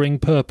unwavering,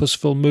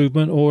 purposeful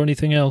movement, or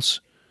anything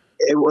else?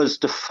 It was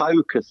the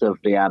focus of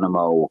the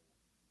animal.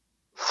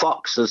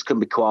 Foxes can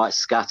be quite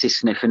scatty,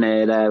 sniffing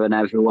here, there and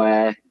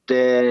everywhere.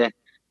 Deer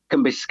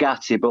can be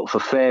scatty, but for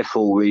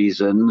fearful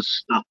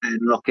reasons, stopping,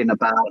 looking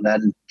about,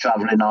 then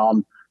travelling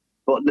on.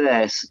 But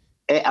this,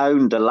 it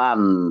owned the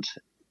land.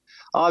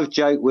 I've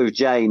joked with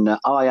Jane that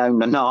I own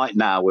the night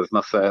now with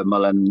my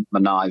thermal and my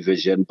night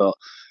vision, but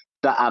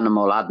that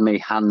animal had me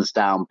hands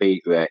down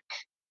beat, Rick.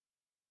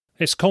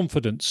 It's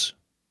confidence.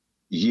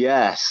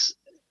 Yes.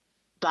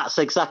 That's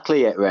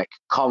exactly it, Rick.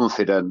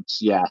 Confidence,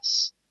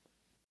 yes.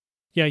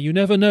 Yeah, you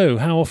never know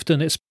how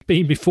often it's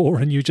been before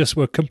and you just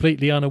were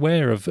completely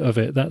unaware of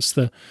it. That's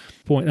the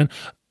point. And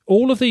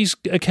all of these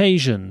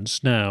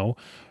occasions now,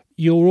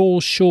 you're all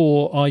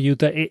sure, are you,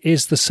 that it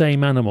is the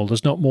same animal?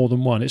 There's not more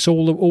than one. It's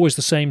always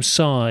the same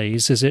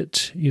size, is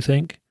it, you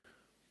think?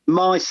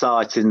 My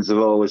sightings have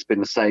always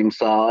been the same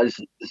size,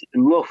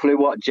 roughly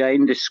what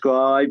Jane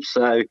described.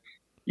 So,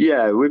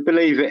 yeah, we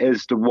believe it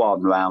is the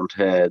one round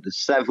here. There's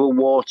several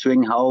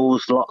watering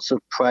holes, lots of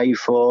prey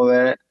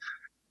for it.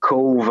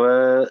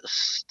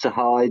 Culverts to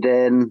hide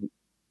in.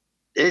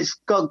 It's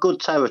got good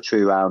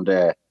territory around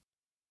here.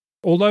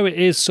 Although it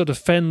is sort of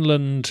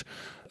fenland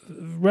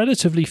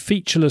relatively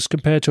featureless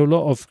compared to a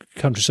lot of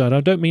countryside.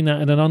 I don't mean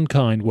that in an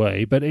unkind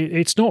way, but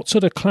it's not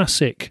sort of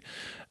classic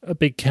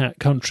big cat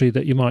country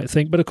that you might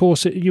think. But of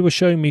course, you were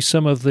showing me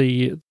some of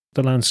the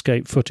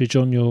landscape footage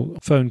on your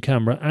phone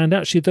camera, and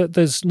actually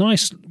there's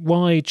nice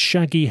wide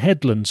shaggy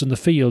headlands in the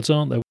fields,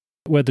 aren't there,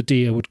 where the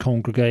deer would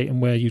congregate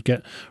and where you'd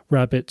get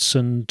rabbits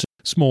and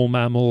small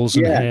mammals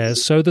and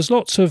hares. So there's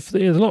lots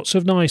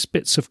of nice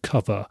bits of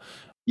cover.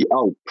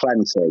 Oh,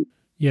 plenty.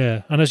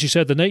 Yeah, and as you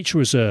said, the nature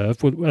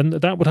reserve, and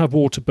that would have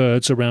water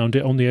birds around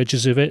it on the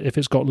edges of it if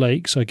it's got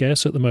lakes, I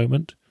guess, at the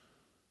moment.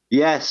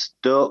 Yes,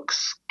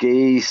 ducks,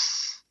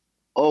 geese,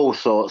 all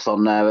sorts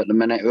on there at the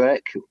minute,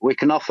 Rick. We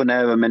can often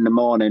hear them in the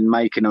morning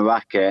making a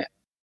racket.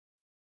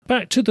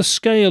 Back to the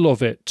scale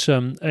of it,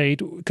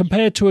 Aid,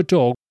 compared to a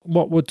dog,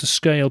 what would the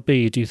scale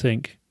be, do you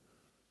think?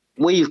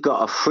 We've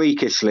got a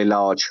freakishly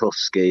large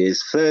husky.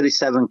 He's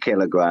 37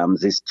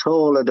 kilograms. He's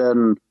taller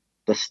than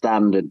the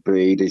standard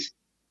breed.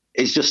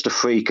 He's just a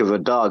freak of a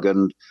dog.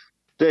 And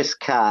this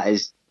cat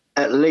is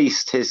at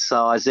least his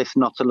size, if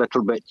not a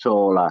little bit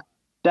taller.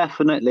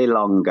 Definitely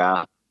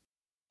longer.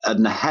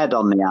 And the head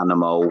on the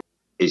animal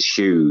is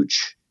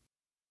huge.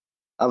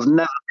 I've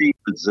never been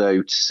to the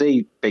zoo to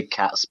see big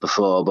cats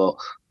before, but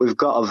we've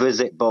got a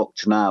visit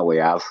booked now, we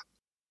have.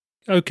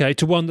 Okay,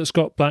 to one that's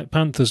got black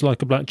panthers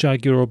like a black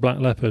jaguar or black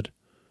leopard,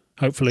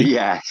 hopefully.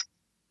 Yes,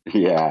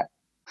 yeah.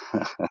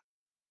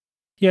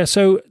 Yeah,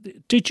 so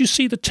did you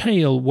see the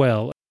tail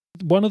well?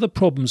 One of the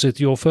problems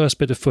with your first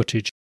bit of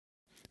footage,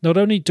 not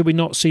only do we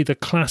not see the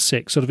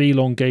classic sort of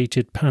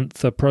elongated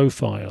panther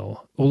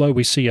profile, although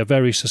we see a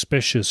very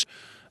suspicious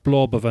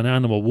blob of an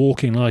animal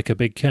walking like a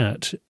big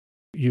cat.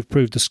 You've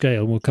proved the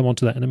scale, and we'll come on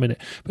to that in a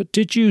minute. But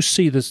did you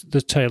see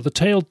the tail? The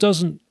tail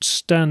doesn't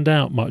stand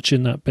out much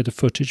in that bit of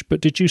footage, but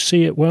did you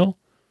see it well?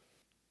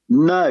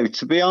 No,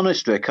 to be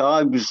honest, Rick,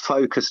 I was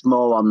focused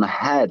more on the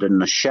head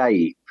and the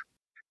shape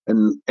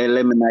and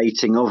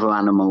eliminating other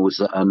animals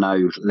that I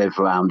know live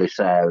around this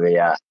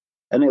area.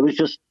 And it was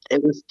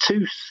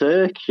too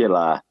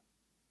circular.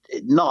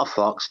 Not a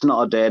fox,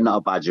 not a deer, not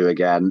a badger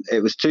again.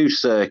 It was too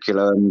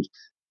circular, and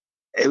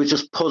it was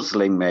just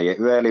puzzling me. It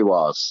really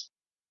was.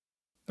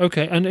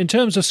 Okay, and in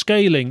terms of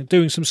scaling,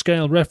 doing some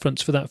scale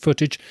reference for that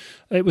footage,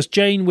 it was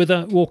Jane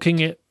walking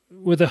it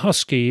with a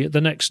husky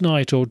the next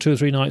night or 2 or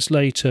 3 nights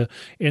later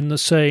in the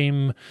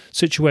same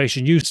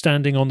situation, you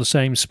standing on the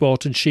same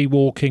spot and she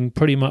walking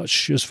pretty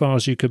much as far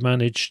as you could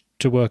manage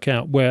to work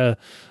out where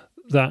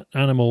that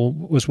animal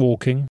was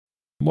walking.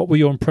 What were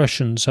your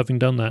impressions having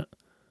done that?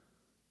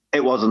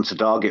 It wasn't a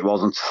dog, it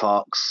wasn't a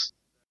fox.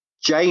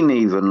 Jane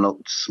even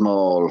looked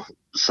small,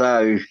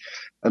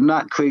 and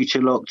that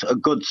creature looked a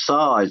good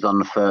size on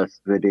the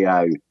first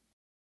video.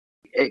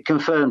 It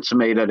confirmed to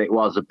me that it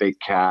was a big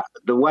cat.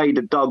 The way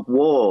the dog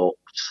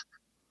walked,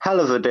 hell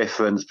of a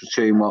difference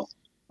between what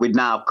we'd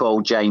now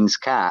call Jane's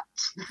cat.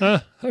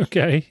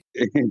 Okay.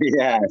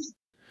 Yes.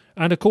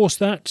 And of course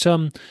that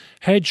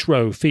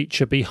hedgerow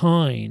feature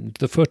behind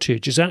the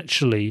footage is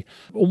actually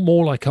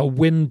more like a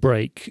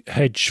windbreak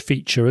hedge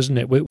feature, isn't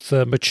it, with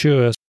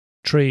mature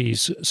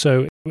trees.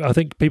 So I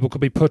think people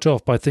could be put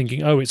off by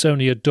thinking, oh, it's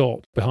only a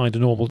dot behind a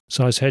normal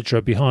size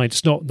hedgerow behind.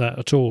 It's not that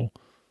at all.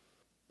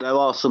 There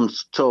are some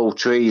tall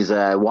trees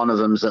there. One of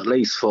them's at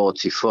least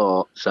 40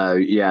 foot. So,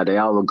 yeah, they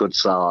are a good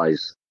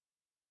size.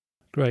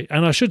 Great.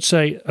 And I should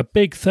say a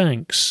big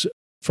thanks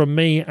from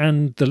me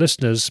and the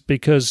listeners,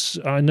 because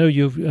I know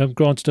you've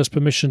granted us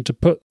permission to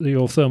put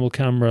your thermal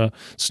camera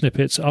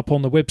snippets up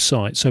on the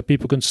website so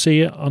people can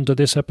see it under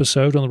this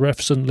episode on the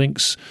refs and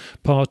links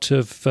part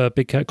of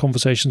Big Cat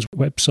Conversations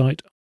website.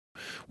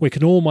 We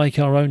can all make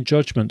our own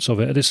judgments of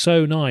it. It is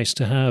so nice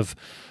to have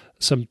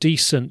some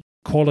decent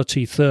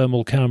quality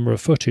thermal camera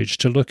footage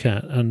to look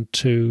at and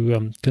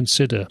to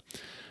consider.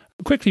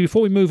 Quickly,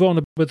 before we move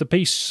on with the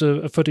piece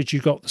of footage you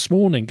got this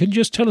morning, can you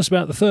just tell us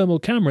about the thermal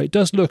camera? It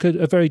does look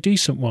a very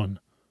decent one.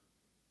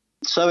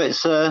 So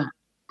it's a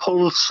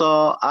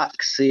Pulsar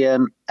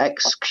Axiom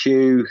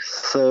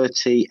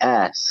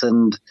XQ30S,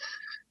 and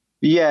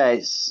yeah,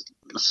 it's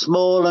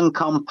small and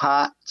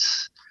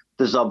compact.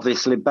 There's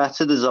obviously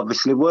better, there's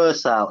obviously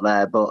worse out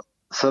there, but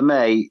for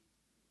me,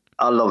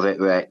 I love it,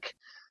 Rick.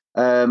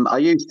 I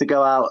used to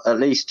go out at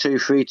least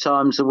 2-3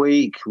 times a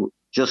week,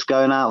 just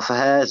going out for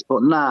hares,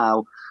 but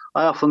now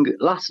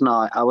last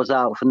night I was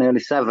out for nearly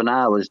 7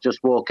 hours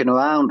just walking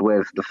around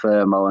with the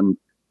thermal, and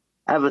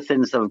ever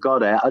since I've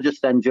got it, I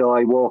just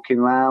enjoy walking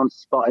around,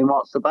 spotting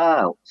what's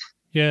about.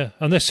 Yeah,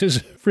 and this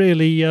has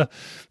really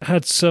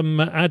had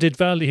some added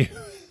value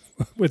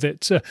with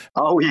it.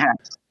 Oh, yes.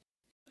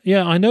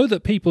 Yeah, I know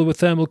that people with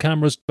thermal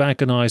cameras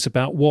agonise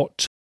about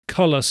what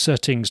colour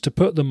settings to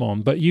put them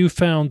on, but you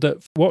found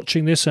that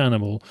watching this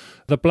animal,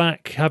 the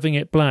black, having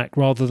it black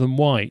rather than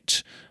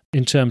white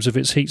in terms of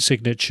its heat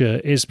signature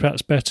is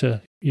perhaps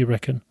better, you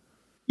reckon?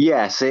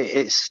 Yes,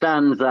 it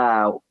stands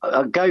out.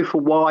 I go for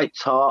white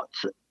hot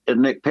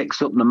and it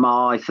picks up the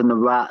mice and the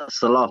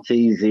rats a lot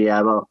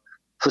easier. But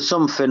for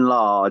something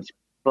large,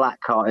 black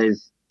hot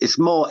it's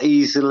more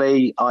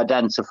easily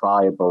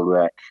identifiable,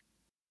 Rick.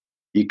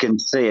 You can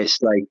see it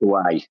straight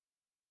away.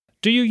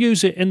 Do you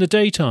use it in the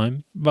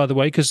daytime, by the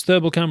way? Because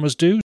thermal cameras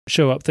do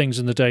show up things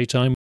in the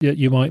daytime that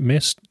you might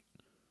miss.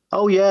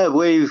 Oh, yeah,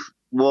 we've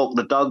walked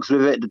the dogs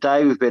with it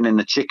today. We've been in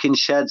the chicken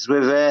sheds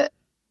with it.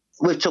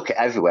 We've took it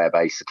everywhere,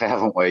 basically,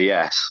 haven't we?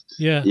 Yes.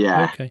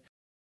 Yeah. Okay.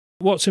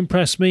 What's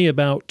impressed me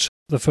about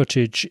the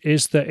footage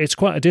is that it's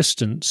quite a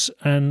distance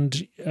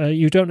and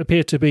you don't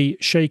appear to be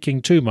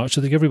shaking too much.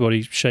 I think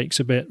everybody shakes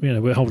a bit,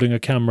 we're holding a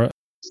camera.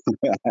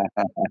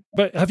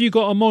 But have you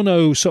got a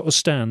mono sort of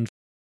stand,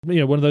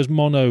 one of those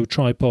mono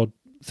tripod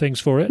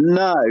things for it?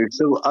 No,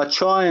 so I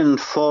try and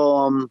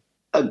form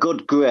a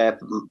good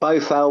grip,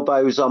 both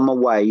elbows on my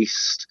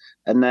waist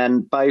and then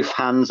both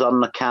hands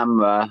on the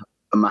camera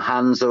and my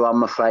hands are on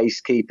my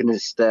face, keeping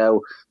it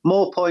still.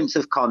 More points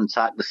of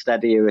contact, the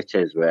steadier it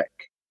is, Rick.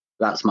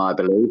 That's my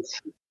belief.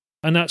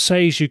 And that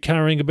saves you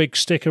carrying a big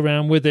stick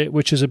around with it,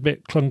 which is a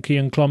bit clunky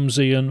and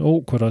clumsy and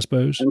awkward, I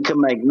suppose. And can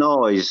make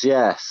noise,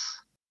 yes.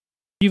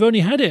 You've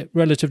only had it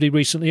relatively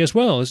recently as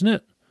well, isn't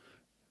it?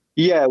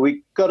 Yeah,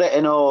 we got it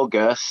in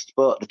August,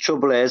 but the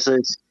trouble is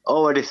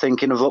already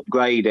thinking of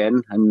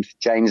upgrading, and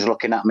Jane's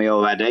looking at me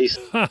already.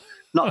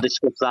 Not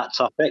discuss that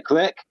topic,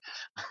 Rick.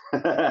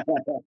 A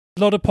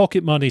lot of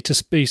pocket money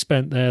to be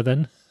spent there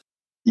then.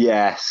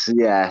 Yes.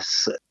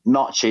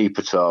 Not cheap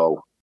at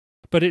all.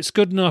 But it's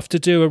good enough to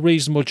do a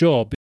reasonable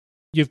job.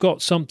 You've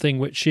got something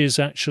which is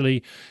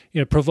actually,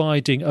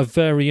 providing a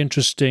very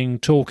interesting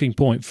talking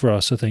point for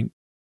us, I think.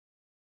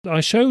 I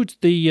showed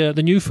the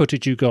new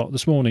footage you got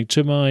this morning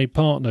to my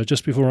partner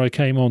just before I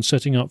came on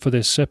setting up for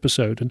this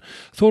episode, and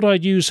thought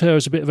I'd use her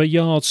as a bit of a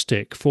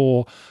yardstick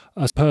for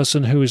a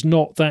person who is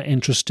not that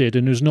interested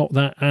and who's not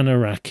that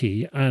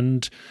anaraki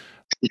and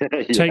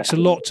takes a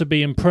lot to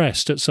be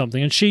impressed at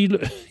something. And she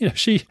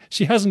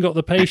hasn't got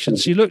the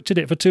patience. She looked at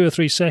it for 2 or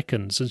 3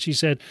 seconds and she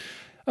said,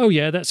 "Oh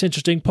yeah, that's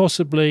interesting,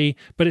 possibly,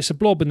 but it's a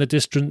blob in the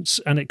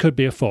distance and it could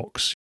be a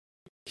fox."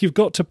 You've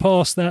got to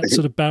pass that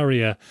sort of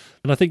barrier,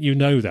 and I think you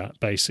know that,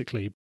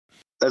 basically.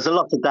 There's a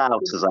lot of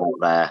doubters out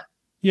there.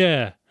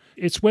 Yeah.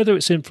 It's whether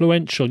it's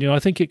influential. I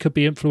think it could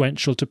be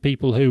influential to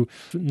people who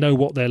know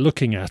what they're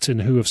looking at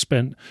and who have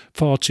spent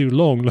far too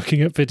long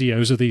looking at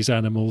videos of these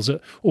animals at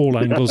all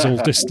angles, all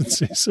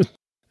distances.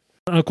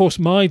 And of course,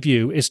 my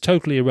view is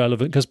totally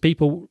irrelevant because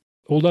people,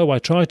 although I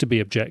try to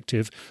be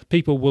objective,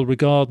 people will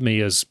regard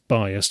me as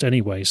biased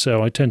anyway,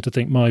 so I tend to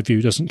think my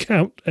view doesn't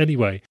count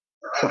anyway.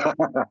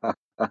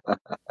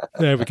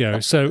 There we go.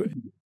 So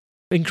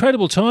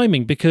incredible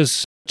timing,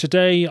 because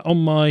today on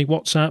my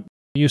WhatsApp,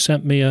 you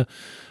sent me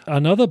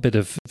another bit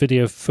of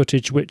video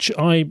footage which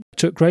I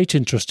took great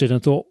interest in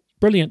and thought,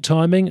 brilliant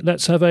timing.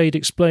 Let's have Aid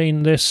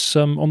explain this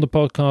on the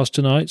podcast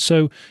tonight.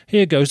 So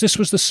here goes. This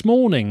was this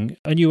morning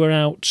and you were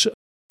out.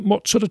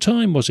 What sort of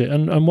time was it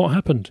and what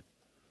happened?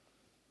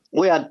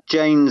 We had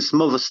Jane's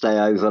Mother's Day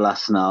over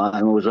last night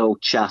and we was all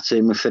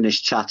chatting. We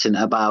finished chatting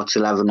at about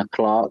 11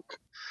 o'clock.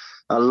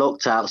 I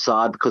looked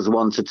outside because I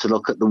wanted to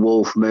look at the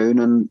wolf moon,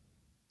 and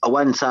I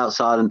went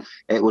outside and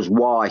it was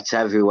white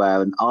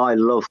everywhere, and I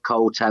love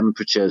cold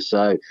temperatures.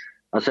 So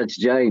I said to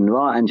Jane,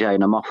 right, and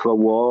Jane, I'm off for a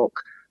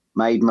walk,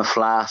 made my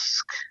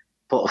flask,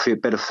 put a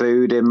bit of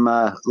food in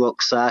my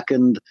rucksack,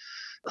 and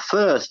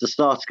first I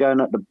started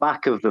going at the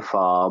back of the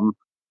farm.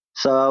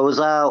 So I was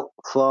out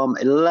from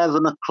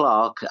 11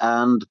 o'clock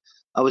and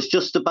I was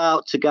just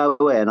about to go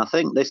in. I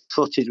think this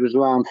footage was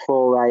around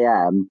 4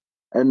 a.m.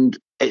 and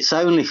it's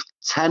only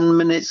 10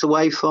 minutes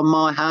away from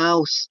my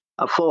house.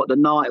 I thought the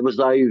night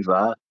was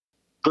over,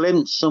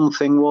 glimpsed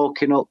something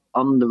walking up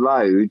on the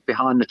road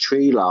behind the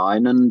tree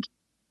line and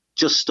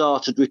just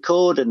started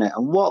recording it.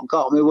 And what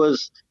got me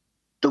was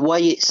the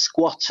way it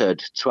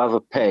squatted to have a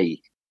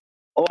pee.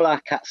 All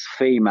our cats are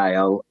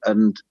female,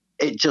 and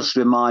it just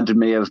reminded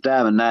me of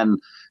them. And then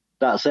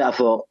that's it. I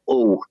thought,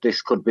 oh,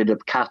 this could be the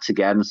cat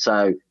again.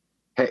 So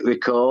hit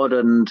record,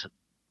 and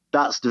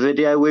that's the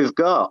video we've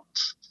got.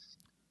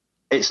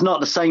 It's not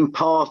the same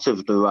part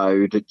of the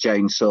road that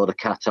Jane saw the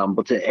cat on,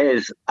 but it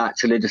is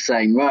actually the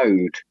same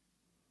road.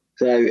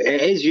 So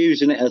it is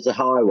using it as a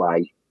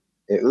highway.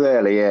 It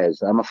really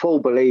is. I'm a full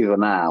believer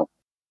now.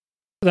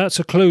 That's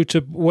a clue to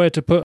where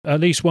to put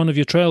at least one of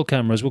your trail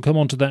cameras. We'll come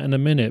on to that in a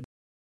minute.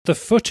 The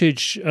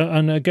footage,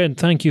 and again,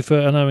 thank you for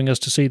allowing us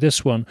to see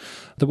this one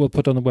that we'll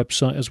put on the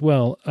website as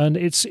well. And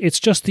it's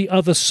just the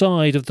other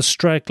side of the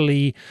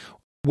straggly,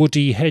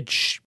 woody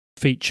hedge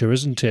feature,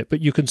 isn't it?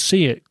 But you can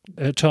see it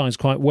at times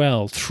quite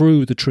well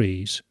through the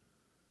trees.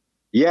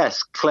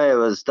 Yes,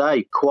 clear as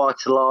day.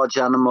 Quite a large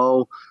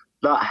animal.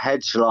 That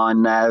hedge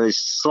line there is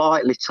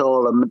slightly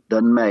taller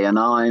than me, and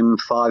I'm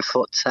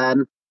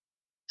 5'10".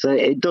 So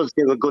it does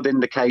give a good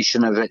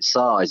indication of its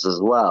size as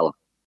well.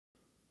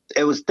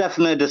 It was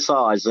definitely the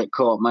size that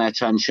caught my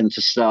attention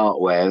to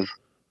start with.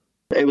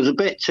 It was a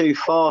bit too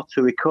far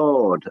to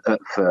record at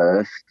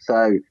first,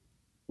 so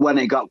when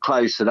it got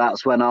closer,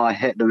 that's when I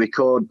hit the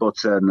record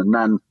button, and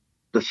then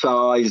the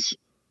size,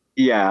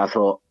 I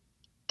thought,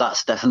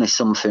 that's definitely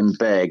something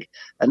big.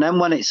 And then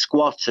when it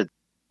squatted,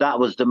 that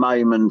was the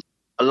moment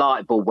a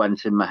light bulb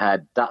went in my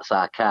head. That's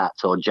our cat,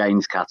 or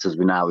Jane's cat as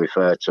we now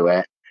refer to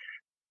it.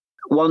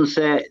 Once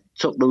it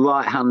took the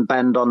right-hand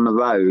bend on the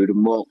road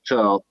and walked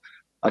up,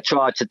 I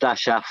tried to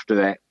dash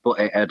after it, but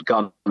it had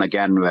gone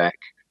again, Rick.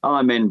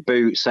 I'm in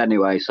boots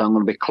anyway, so I'm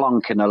going to be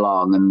clonking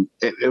along, and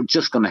it was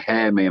just going to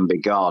hear me and be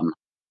gone.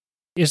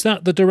 Is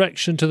that the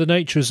direction to the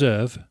nature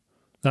reserve,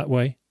 that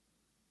way?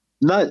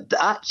 No,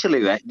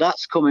 actually, Rick,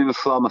 that's coming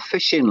from a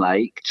fishing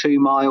lake 2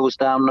 miles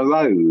down the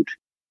road.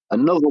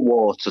 Another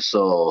water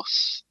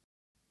source.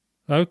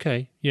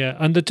 Okay, yeah.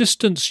 And the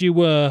distance you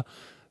were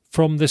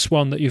from this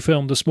one that you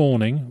filmed this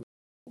morning,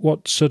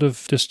 what sort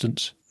of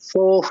distance?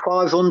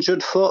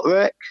 500 foot,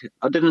 Rick.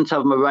 I didn't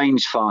have my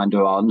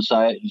rangefinder on,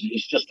 so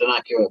it's just an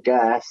accurate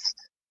guess.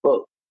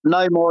 But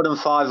no more than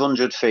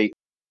 500 feet.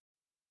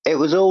 It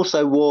was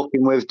also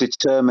walking with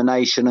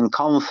determination and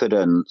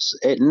confidence.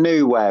 It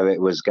knew where it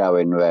was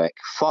going, Rick.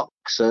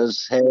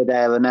 Foxes here,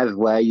 there and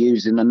everywhere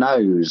using the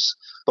nose.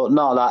 But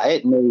not that,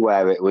 it knew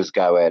where it was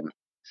going.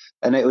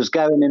 And it was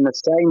going in the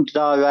same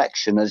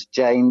direction as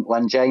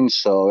when Jane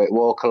saw it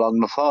walk along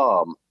the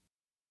farm.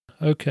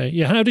 Okay,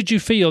 yeah. How did you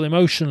feel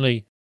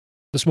emotionally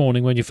this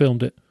morning when you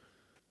filmed it?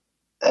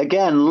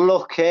 Again,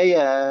 lucky.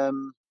 I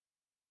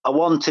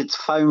wanted to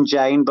phone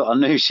Jane, but I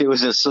knew she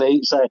was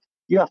asleep. So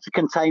you have to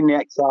contain the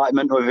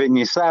excitement within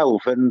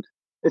yourself. And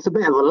it's a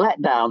bit of a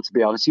letdown, to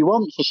be honest. You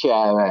want to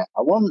share it.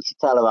 I want to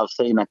tell her I've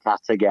seen a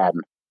cat again.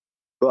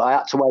 But I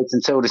had to wait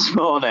until this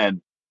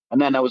morning. And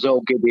then I was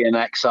all giddy and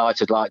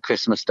excited like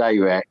Christmas Day,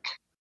 Rick.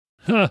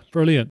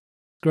 Brilliant.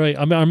 Great.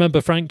 I mean, I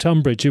remember Frank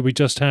Tunbridge, who we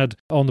just had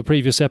on the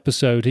previous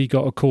episode. He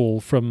got a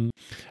call from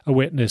a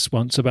witness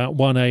once about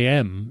 1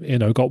 a.m.,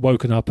 got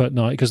woken up at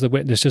night because the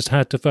witness just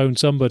had to phone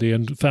somebody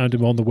and found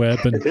him on the web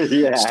and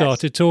yes.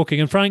 Started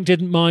talking. And Frank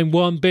didn't mind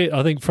one bit.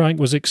 I think Frank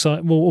was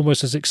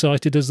almost as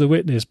excited as the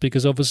witness,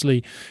 because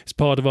obviously it's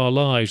part of our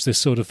lives, this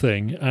sort of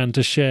thing. And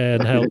to share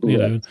and help,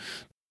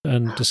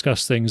 and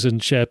discuss things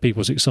and share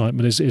people's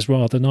excitement is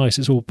rather nice.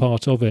 It's all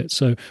part of it.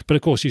 So, but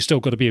of course, you've still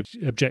got to be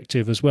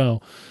objective as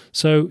well.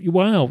 So,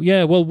 wow,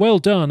 yeah, well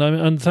done,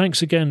 and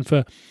thanks again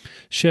for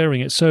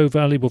sharing. It's so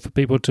valuable for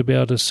people to be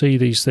able to see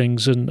these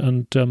things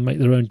and make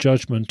their own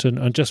judgment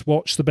and just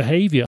watch the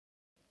behaviour.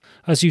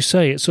 As you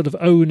say, it's sort of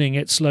owning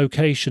its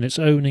location, it's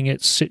owning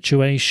its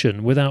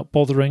situation without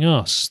bothering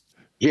us.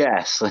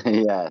 Yes,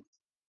 yeah.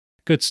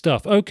 Good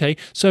stuff. Okay,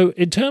 so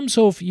in terms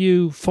of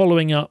you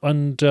following up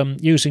and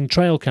using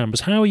trail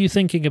cameras, how are you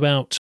thinking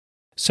about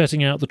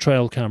setting out the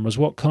trail cameras?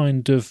 What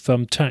kind of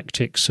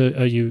tactics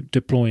are you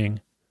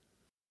deploying?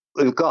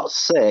 We've got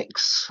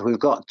 6. We've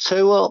got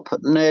 2 up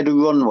near the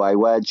runway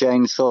where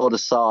Jane saw the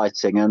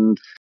sighting, and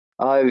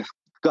I've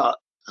got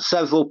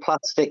several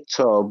plastic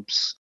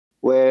tubs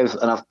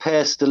and I've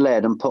pierced the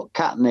lid and put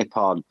catnip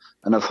on,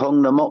 and I've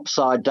hung them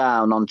upside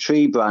down on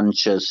tree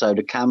branches so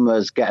the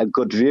cameras get a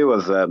good view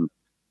of them.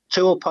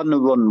 2 up on the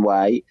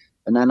runway,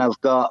 and then I've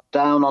got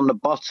down on the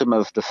bottom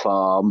of the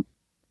farm.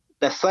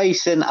 They're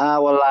facing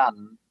our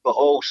land, but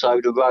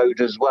also the road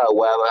as well,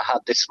 where I had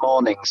this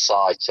morning's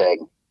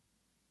sighting.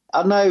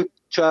 I know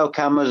trail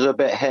cameras are a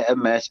bit hit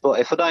and miss, but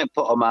if I don't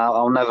put them out,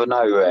 I'll never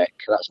know, Rick.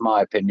 That's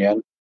my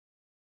opinion.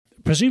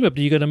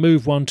 Presumably you're going to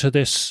move one to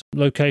this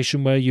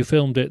location where you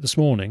filmed it this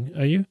morning,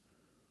 are you?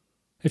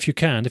 If you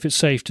can, if it's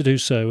safe to do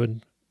so.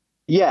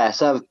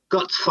 Yes, I've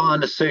got to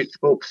find a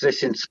suitable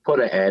position to put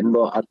it in,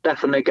 but I'm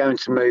definitely going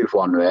to move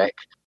one, Rick.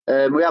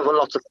 We have a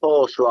lot of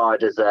horse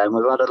riders there, and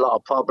we've had a lot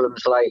of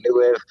problems lately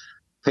with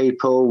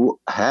people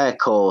hair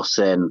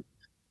coursing.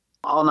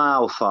 On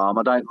our farm,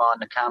 I don't mind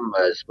the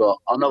cameras, but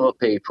on other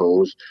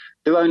people's,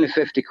 they're only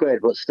 50 quid,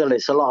 but still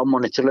it's a lot of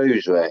money to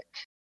lose, Rick.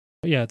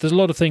 Yeah, there's a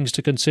lot of things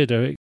to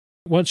consider.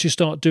 Once you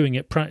start doing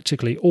it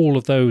practically, all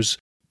of those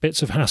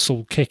bits of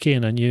hassle kick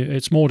in, and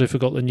it's more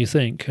difficult than you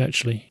think,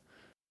 actually.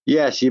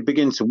 Yes, you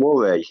begin to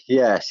worry.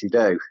 Yes, you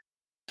do.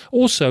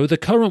 Also, the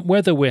current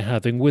weather we're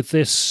having with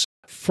this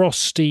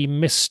frosty,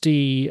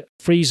 misty,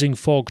 freezing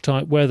fog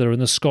type weather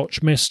and the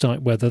Scotch mist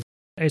type weather,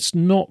 it's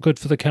not good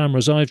for the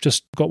cameras. I've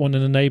just got one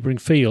in a neighbouring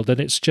field and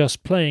it's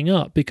just playing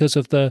up because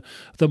of the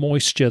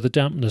moisture, the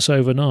dampness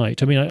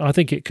overnight. I mean, I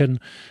think it can,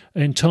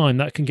 in time,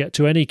 that can get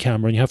to any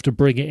camera and you have to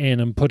bring it in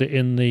and put it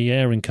in the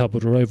airing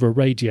cupboard or over a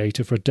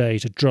radiator for a day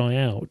to dry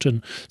out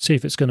and see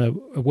if it's going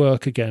to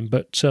work again.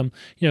 But,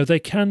 they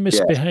can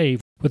misbehave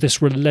with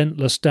this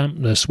relentless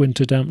dampness,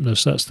 winter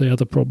dampness. That's the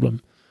other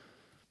problem.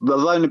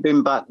 I've only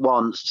been back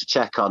once to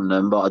check on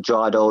them, but I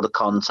dried all the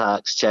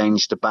contacts,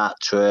 changed the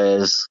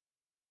batteries,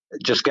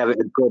 just gave it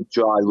a good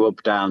dry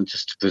rub down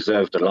just to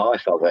preserve the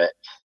life of it.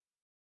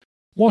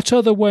 What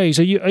other ways?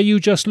 Are you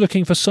just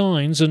looking for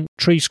signs and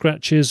tree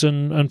scratches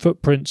and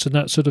footprints and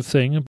that sort of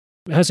thing?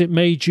 Has it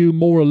made you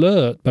more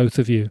alert, both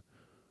of you?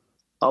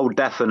 Oh,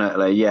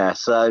 definitely, yeah.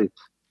 So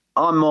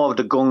I'm more of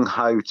the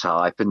gung-ho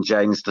type and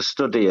Jane's the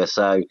studier.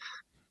 So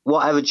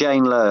whatever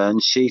Jane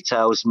learns, she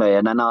tells me,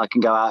 and then I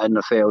can go out in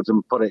the fields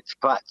and put it to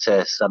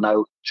practice. And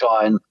I'll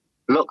try and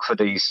look for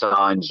these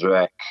signs,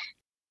 Rick.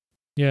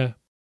 Yeah.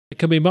 It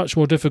can be much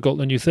more difficult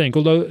than you think,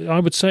 although I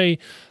would say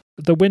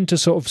the winter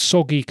sort of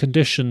soggy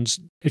conditions,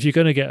 if you're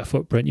going to get a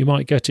footprint, you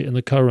might get it in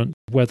the current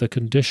weather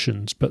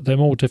conditions, but they're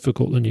more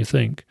difficult than you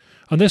think.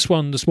 And this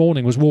one this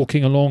morning was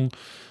walking along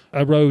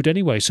a road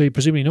anyway, so you're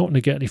presumably not going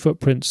to get any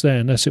footprints there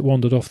unless it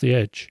wandered off the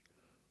edge.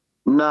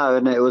 No,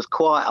 and it was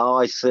quite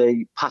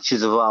icy,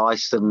 patches of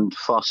ice and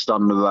frost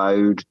on the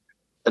road,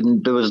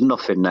 and there was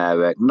nothing there,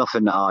 Rick,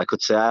 nothing that I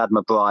could see. I had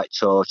my bright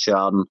torch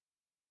on,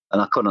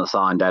 and I couldn't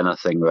find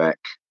anything, Rick.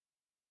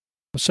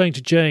 I was saying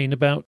to Jane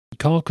about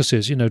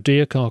carcasses,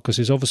 deer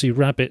carcasses, obviously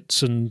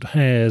rabbits and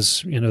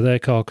hares, their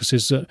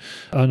carcasses that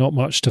are not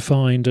much to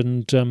find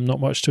and not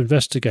much to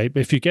investigate.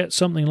 But if you get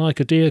something like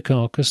a deer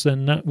carcass,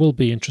 then that will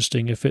be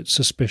interesting if it's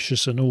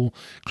suspicious and all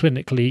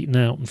clinically eaten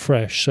out and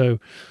fresh. So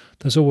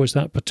there's always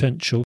that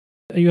potential.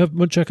 You have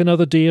muntjac and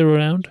other deer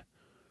around?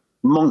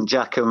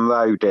 Muntjac and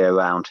roe deer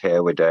around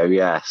here we do,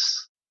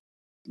 yes.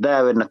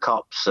 They're in the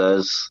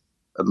copses,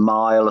 a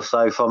mile or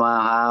so from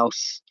our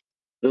house.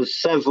 There's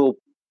several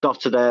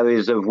dotted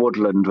areas of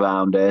woodland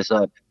around here,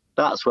 so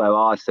that's where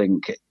I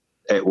think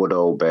it would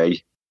all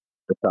be,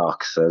 the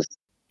carcasses.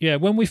 Yeah,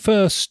 when we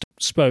first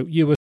spoke,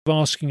 you were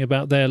asking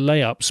about their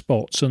lay-up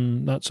spots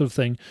and that sort of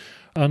thing,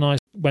 and I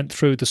went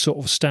through the sort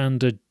of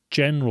standard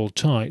general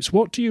types.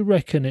 What do you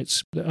reckon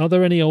are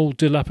there any old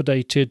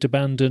dilapidated,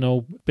 abandoned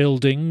old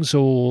buildings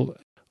or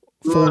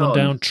fallen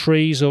down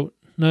trees or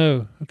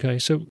no? Okay,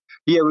 so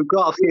yeah, we've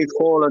got a few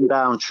fallen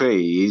down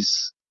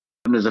trees,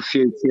 and there's a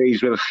few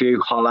trees with a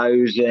few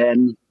hollows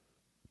in.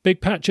 Big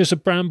patches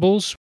of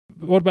brambles.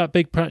 What about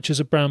big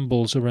patches of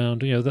brambles around?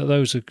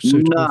 Those are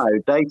suitable. No,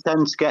 they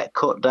tend to get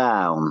cut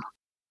down.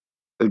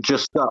 We've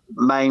just got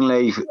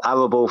mainly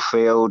arable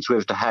fields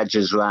with the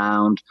hedges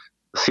round,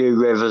 a few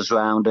rivers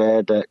round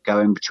here that go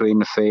in between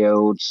the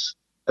fields,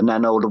 and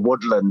then all the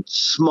woodland,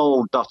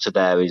 small dotted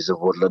areas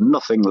of woodland,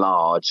 nothing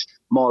large,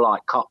 more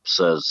like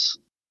copses.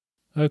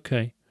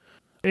 Okay.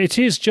 It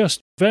is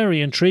just very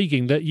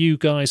intriguing that you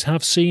guys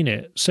have seen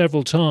it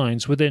several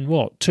times within,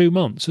 2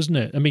 months, isn't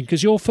it? I mean,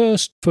 because your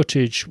first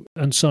footage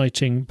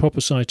and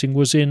proper sighting,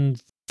 was in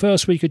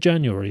first week of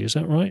January, is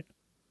that right?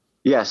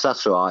 Yes,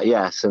 that's right,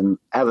 yes. And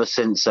ever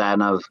since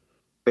then, I've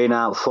been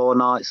out 4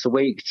 nights a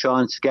week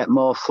trying to get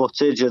more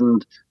footage,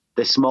 and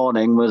this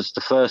morning was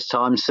the first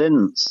time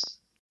since.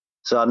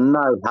 So I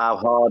know how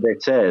hard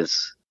it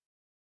is.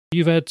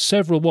 You've had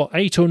several,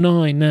 8 or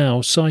 9 now,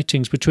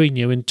 sightings between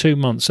you in 2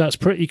 months. That's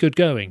pretty good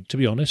going, to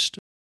be honest.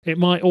 It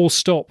might all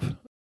stop,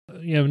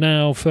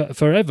 now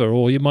forever,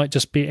 or you might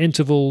just be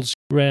intervals,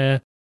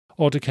 rare,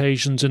 odd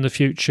occasions in the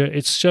future.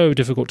 It's so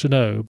difficult to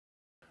know.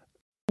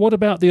 What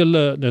about the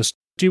alertness?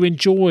 Do you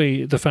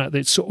enjoy the fact that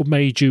it's sort of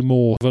made you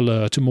more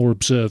alert and more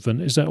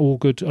observant? Is that all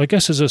good? I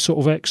guess as a sort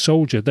of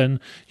ex-soldier,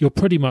 then you're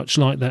pretty much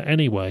like that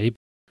anyway.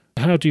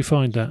 How do you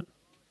find that?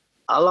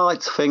 I like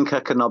to think I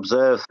can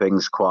observe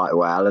things quite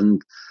well,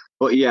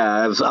 but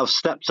yeah, I've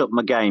stepped up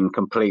my game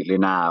completely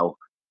now.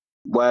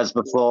 Whereas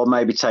before,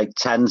 maybe take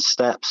 10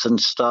 steps and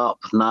stop.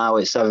 Now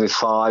it's every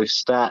 5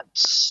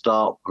 steps,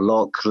 stop,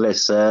 look,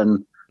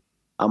 listen.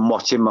 I'm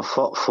watching my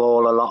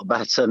footfall a lot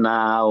better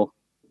now.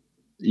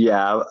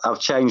 Yeah, I've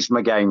changed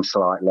my game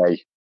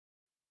slightly.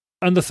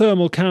 And the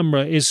thermal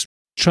camera is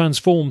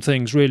transform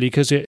things really,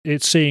 because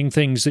it's seeing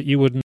things that you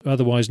wouldn't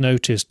otherwise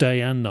notice day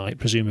and night,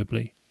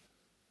 presumably.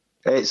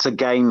 It's a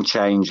game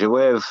changer.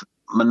 With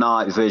my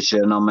night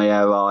vision on my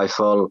air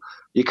rifle,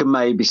 you can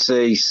maybe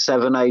see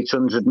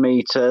 700-800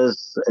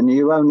 metres, and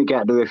you only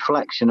get the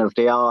reflection of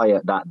the eye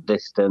at that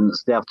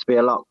distance. They have to be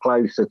a lot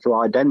closer to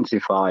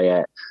identify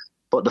it.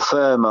 But the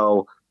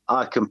thermal,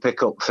 I can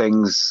pick up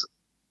things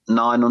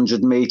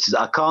 900 metres.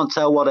 I can't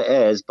tell what it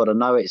is, but I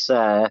know it's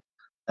there.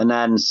 And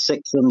then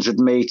 600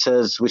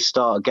 metres, we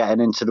start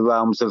getting into the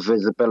realms of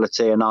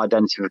visibility and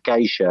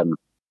identification.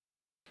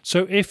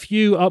 So if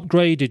you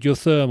upgraded your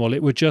thermal,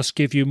 it would just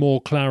give you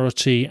more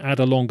clarity at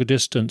a longer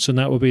distance, and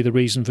that would be the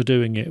reason for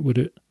doing it, would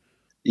it?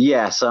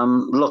 Yes,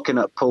 I'm looking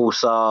at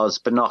Pulsar's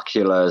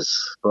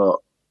binoculars, but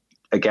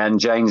again,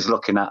 Jane's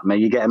looking at me.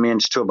 You're getting me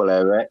into trouble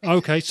here, Rick.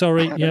 Okay,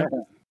 sorry, yeah.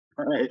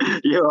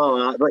 You're all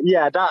right. But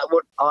yeah, that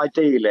would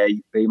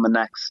ideally be my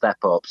next step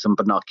up, some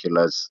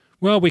binoculars.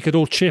 Well, we could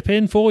all chip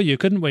in for you,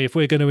 couldn't we, if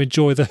we're going to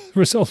enjoy the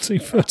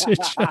resulting footage?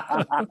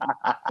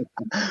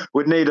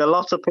 We'd need a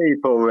lot of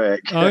people,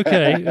 Rick.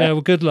 Okay, yeah, well,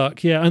 good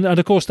luck. Yeah, and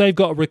of course, they've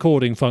got a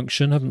recording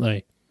function, haven't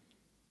they?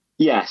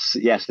 Yes,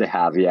 they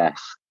have,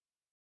 yes.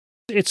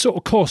 It's sort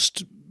of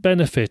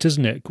cost-benefit,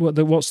 isn't it?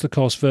 What's the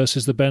cost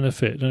versus the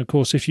benefit? And of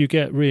course, if you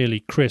get really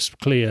crisp,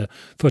 clear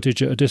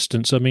footage at a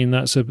distance, I mean,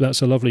 that's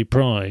a lovely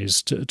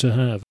prize to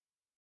have.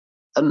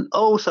 And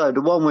also, the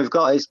one we've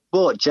got is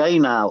brought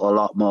Jane out a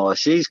lot more.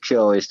 She's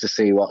curious to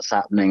see what's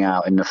happening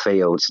out in the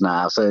fields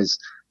now. So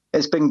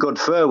it's been good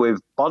for her. We've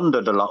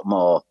bonded a lot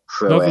more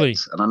through it.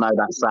 And I know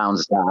that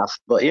sounds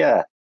daft, but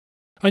yeah.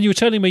 And you were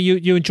telling me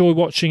you enjoy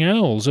watching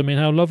owls. I mean,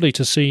 how lovely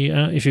to see,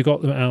 if you've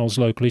got the owls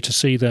locally, to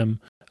see them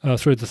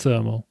through the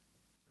thermal.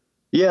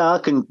 Yeah, I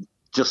can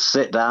just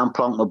sit down,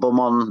 plonk my bum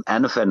on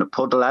anything, a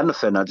puddle,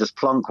 anything. I just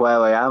plonk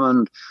where I am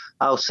and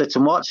I'll sit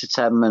and watch for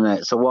 10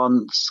 minutes. I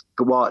once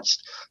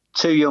watched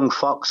two young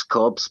fox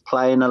cubs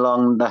playing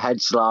along the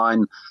hedge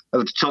line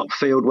of the top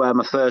field where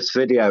my first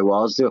video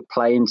was. They were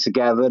playing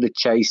together, they're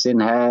chasing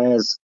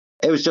hares.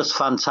 It was just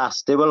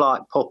fantastic. They were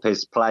like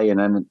puppies playing,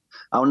 and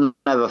I'll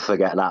never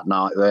forget that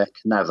night, Rick,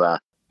 never.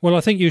 Well,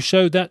 I think you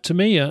showed that to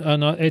me,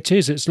 and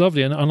it's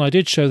lovely, and I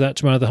did show that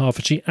to my other half,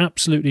 and she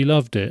absolutely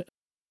loved it.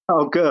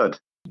 Oh, good.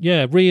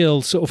 Yeah,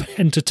 real sort of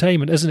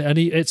entertainment, isn't it? And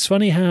it's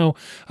funny how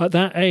at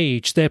that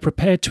age they're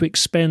prepared to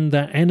expend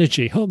that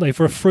energy, aren't they,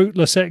 for a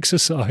fruitless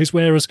exercise,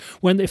 whereas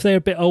if they're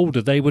a bit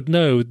older, they would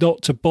know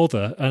not to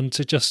bother and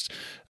to just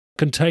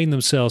contain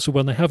themselves for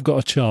when they have got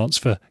a chance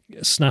for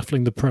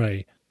snaffling the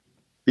prey.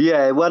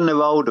 Yeah, when they're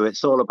older,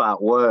 it's all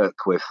about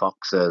work with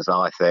foxes,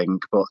 I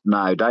think. But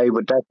no, they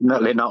were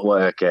definitely not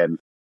working.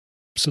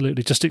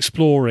 Absolutely, just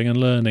exploring and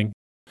learning.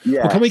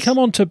 Yes. Well, can we come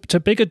on to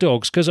bigger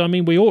dogs? Because, I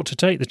mean, we ought to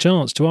take the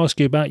chance to ask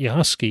you about your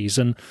huskies.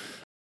 And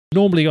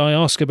normally I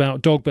ask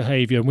about dog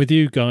behaviour, and with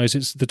you guys,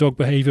 it's the dog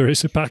behaviour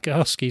is a pack of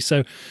huskies.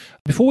 So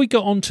before we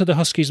got on to the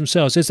huskies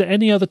themselves, is there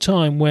any other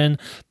time when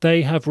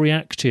they have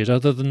reacted,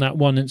 other than that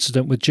one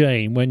incident with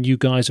Jane, when you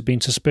guys have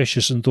been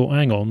suspicious and thought,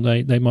 hang on,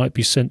 they might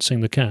be sensing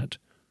the cat?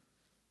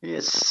 Yeah,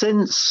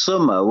 since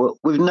summer,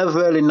 we've never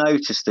really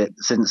noticed it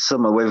since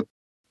summer.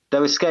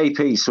 They're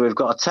escapees, so we've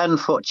got a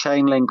 10-foot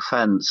chain link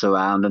fence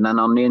around, and then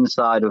on the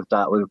inside of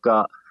that, we've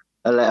got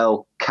a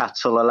little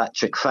cattle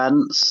electric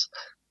fence.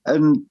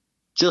 And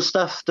just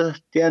after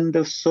the end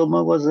of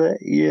summer, was it?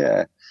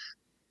 Yeah.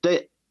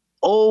 They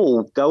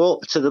all go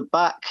up to the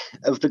back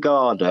of the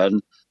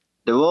garden.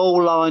 They're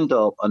all lined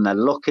up, and they're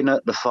looking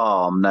at the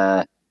farm.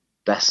 They're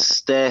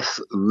stiff,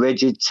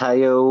 rigid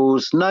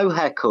tails, no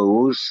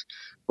heckles,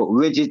 but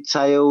rigid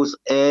tails,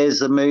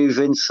 ears are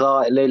moving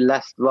slightly,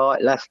 left,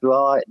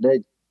 right.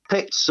 They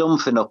picked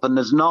something up, and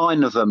there's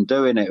 9 of them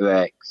doing it,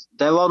 Rick.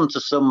 They're onto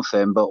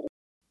something, but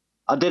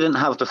I didn't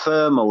have the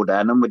thermal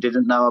then, and we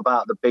didn't know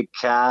about the big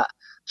cat.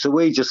 So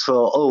we just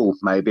thought, oh,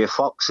 maybe a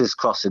fox is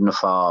crossing the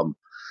farm.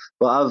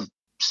 But I've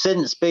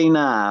since been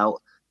out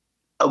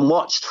and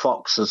watched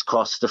foxes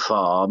cross the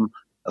farm.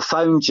 I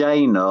phoned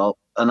Jane up,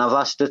 and I've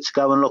asked her to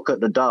go and look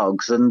at the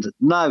dogs, and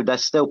no, they're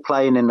still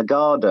playing in the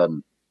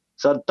garden.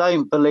 So I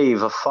don't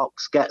believe a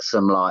fox gets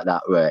them like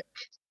that, Rick.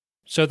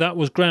 So that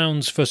was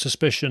grounds for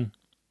suspicion?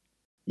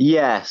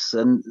 Yes,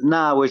 and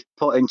now we're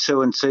putting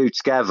 2 and 2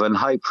 together and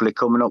hopefully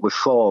coming up with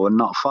 4 and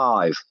not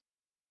 5.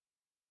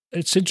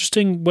 It's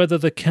interesting whether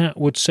the cat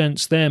would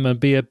sense them and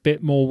be a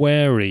bit more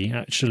wary,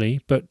 actually.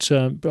 But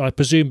I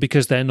presume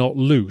because they're not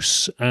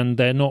loose and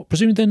they're not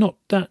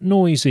that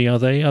noisy, are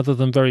they, other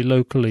than very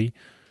locally?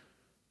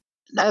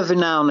 Every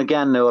now and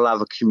again they'll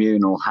have a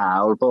communal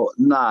howl, but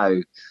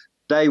no,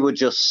 they were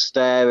just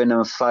staring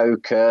and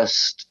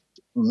focused,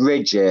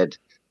 rigid.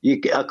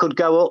 I could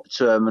go up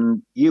to them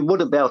and you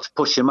wouldn't be able to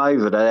push them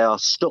over. They are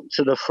stuck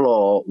to the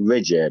floor,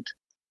 rigid.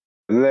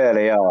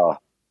 Really are.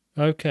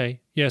 Okay.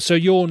 Yeah, so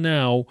you're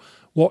now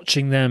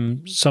watching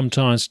them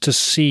sometimes to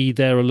see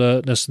their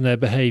alertness and their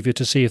behaviour,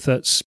 to see if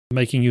that's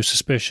making you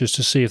suspicious,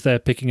 to see if they're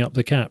picking up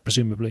the cat,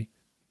 presumably.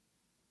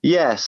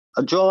 Yes,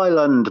 a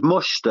dryland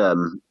mushed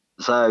them.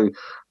 So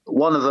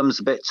one of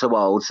them's a bit too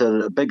old,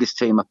 so the biggest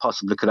team I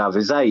possibly could have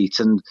is 8.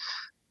 And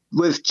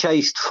we've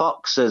chased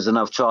foxes and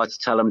I've tried to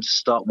tell them to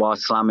stop while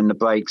slamming the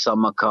brakes on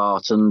my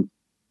cart, and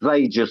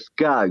they just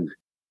go.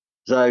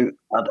 So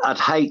I'd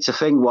hate to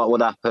think what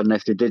would happen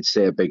if they did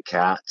see a big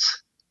cat.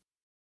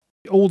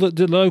 All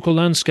the local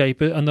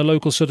landscape and the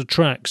local sort of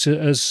tracks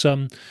as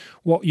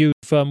what you've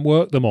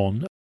worked them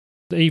on.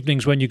 The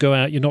evenings when you go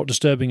out, you're not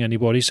disturbing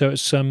anybody, so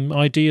it's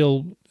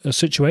ideal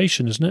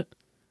situation, isn't it?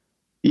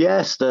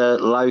 Yes, the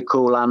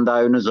local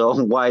landowners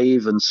all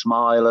wave and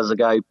smile as I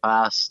go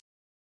past.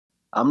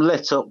 I'm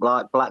lit up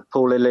like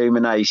Blackpool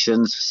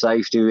illuminations for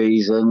safety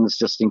reasons,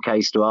 just in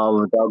case there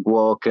are dog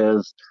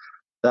walkers.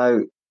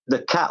 So the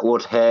cat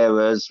would hear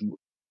us.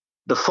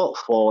 The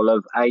footfall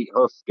of 8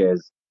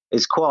 huskies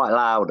is quite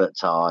loud at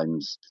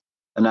times.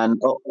 And then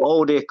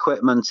all the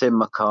equipment in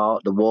my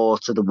cart, the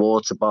water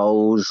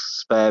bowls,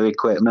 spare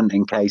equipment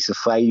in case of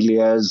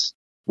failures.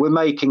 We're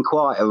making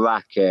quite a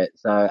racket,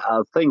 so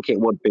I think it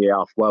would be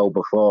off well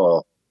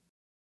before.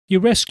 You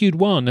rescued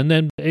one and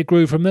then it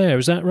grew from there,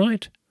 is that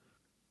right?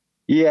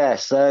 Yeah,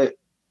 so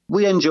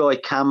we enjoy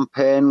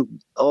camping.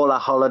 All our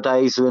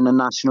holidays are in the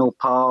national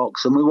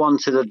parks, and we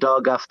wanted a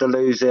dog after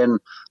losing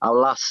our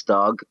last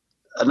dog,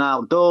 an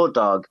outdoor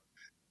dog.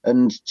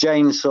 And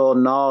Jane saw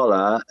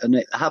Nala, and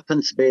it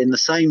happened to be in the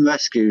same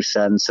rescue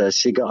centre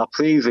she got a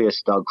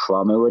previous dog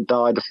from, who had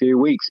died a few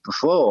weeks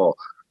before.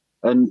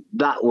 And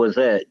that was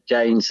it.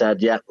 Jane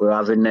said, yep, we're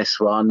having this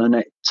one. And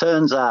it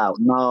turns out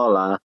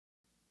Nala,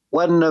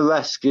 when the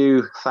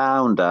rescue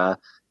found her,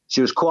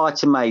 she was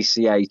quite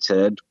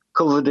emaciated,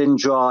 covered in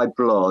dry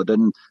blood,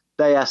 and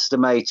they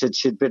estimated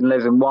she'd been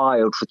living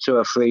wild for 2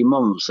 or 3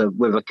 months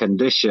with a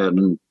condition.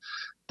 And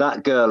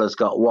that girl has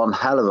got one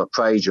hell of a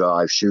prey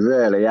drive. She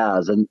really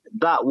has. And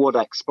that would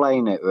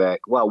explain it,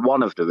 Rick. Well,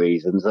 one of the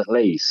reasons, at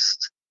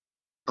least.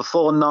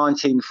 Before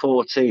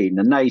 1914,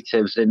 the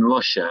natives in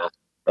Russia,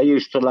 they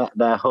used to let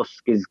their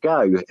huskies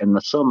go in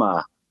the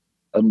summer.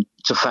 and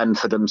to fend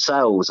for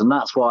themselves. And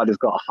that's why they've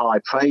got a high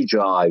prey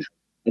drive.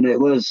 And it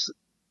was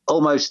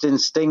almost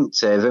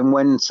instinctive in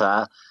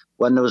winter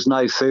when there was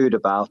no food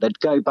about. They'd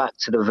go back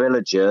to the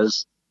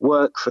villagers,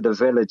 work for the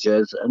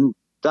villagers, and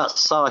that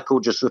cycle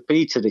just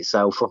repeated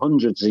itself for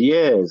hundreds of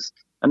years.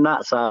 And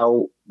that's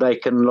how they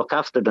can look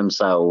after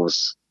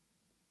themselves.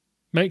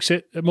 Makes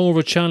it more of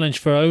a challenge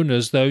for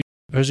owners, though.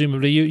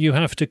 Presumably you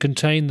have to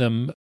contain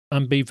them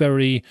and be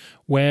very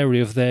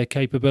wary of their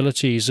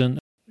capabilities. And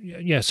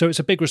yeah, so it's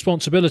a big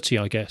responsibility,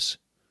 I guess.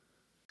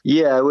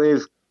 Yeah,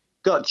 we've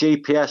got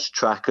GPS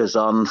trackers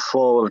on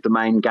 4 of the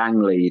main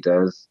gang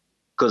leaders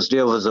because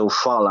the others will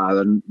follow,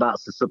 and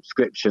that's a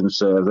subscription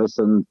service.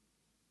 And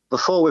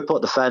before we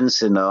put the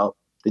fencing up,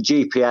 the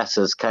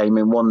GPSs came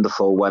in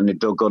wonderful when they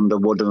dug under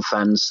wooden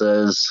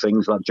fences,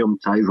 things like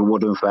jumped over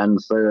wooden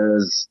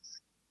fences.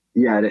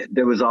 Yeah,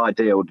 they was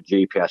ideal, the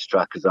GPS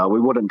trackers are. We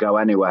wouldn't go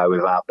anywhere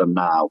without them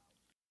now.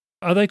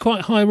 Are they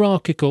quite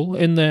hierarchical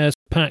in their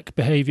pack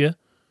behaviour?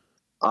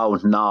 Oh,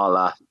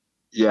 Nala.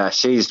 Yeah,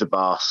 she's the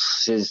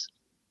boss. She's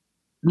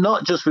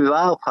not just with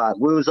our pack.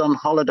 We was on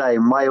holiday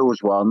in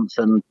Wales once,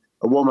 and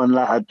a woman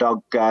let her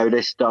dog go.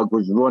 This dog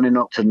was running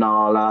up to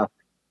Nala.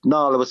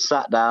 Nala was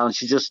sat down.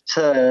 She just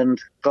turned,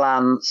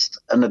 glanced,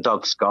 and the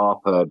dog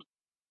scarpered.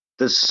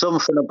 There's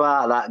something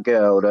about that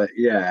girl that,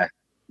 yeah,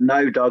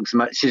 no dogs.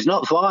 She's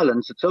not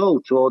violent at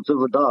all towards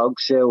other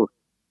dogs.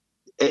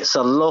 It's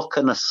a look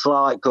and a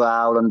slight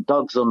growl, and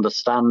dogs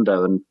understand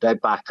her and they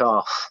back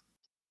off.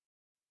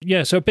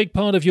 Yeah, so a big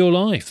part of your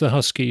life, the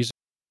Huskies.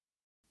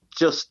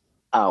 Just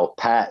our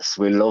pets.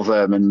 We love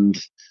them,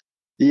 and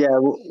yeah,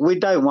 we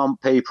don't want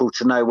people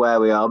to know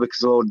where we are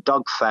because we're all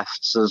dog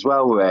thefts as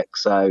well, Rick.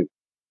 So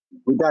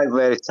we don't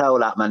really tell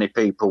that many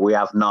people we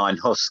have 9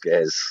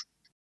 Huskies.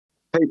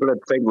 People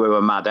would think we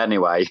were mad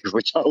anyway if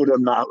we told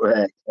them that,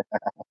 Rick.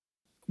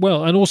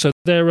 Well, and also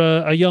they're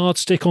a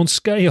yardstick on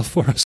scale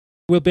for us.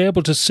 We'll be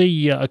able to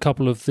see a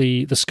couple of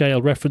the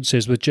scale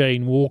references with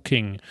Jane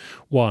walking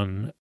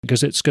one,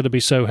 because it's going to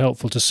be so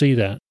helpful to see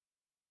that.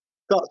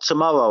 Got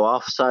tomorrow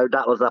off, so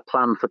that was our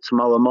plan for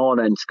tomorrow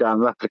morning, to go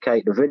and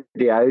replicate the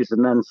videos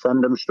and then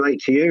send them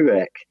straight to you,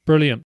 Rick.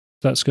 Brilliant.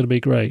 That's going to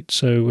be great.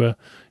 So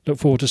look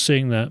forward to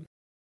seeing that.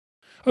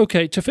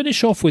 Okay, to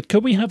finish off with,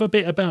 could we have a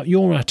bit about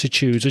your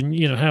attitude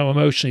and, how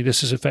emotionally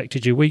this has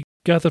affected you? We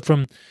gathered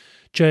from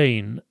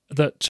Jane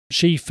that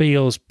she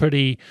feels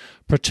pretty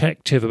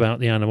protective about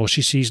the animal.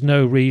 She sees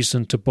no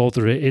reason to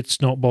bother it.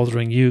 It's not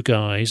bothering you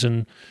guys,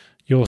 and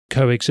you're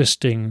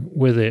coexisting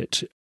with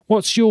it.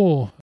 What's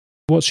your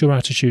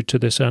attitude to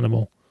this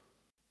animal?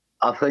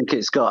 I think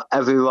it's got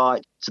every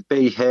right to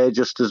be here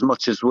just as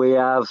much as we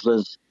have.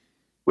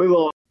 We're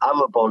all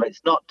arable.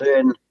 It's not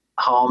doing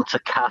harm to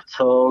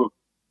cattle.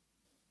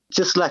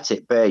 Just let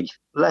it be.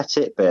 Let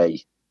it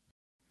be.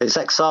 It's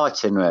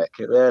exciting, Rick.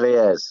 It really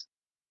is.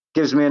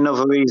 Gives me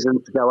another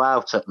reason to go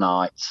out at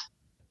night.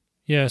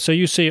 Yeah, so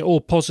you see it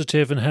all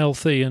positive and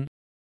healthy, and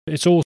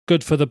it's all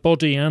good for the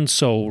body and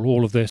soul,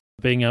 all of this,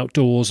 being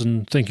outdoors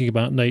and thinking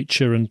about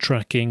nature and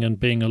tracking and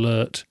being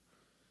alert.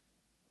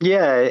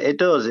 Yeah, it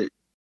does.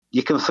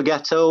 You can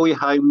forget all your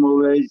home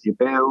worries, your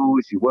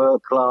bills, your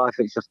work life.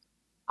 It's just,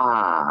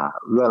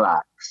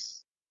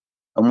 relax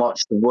and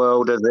watch the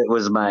world as it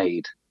was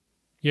made.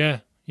 Yeah.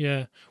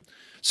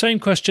 Same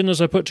question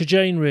as I put to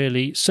Jane,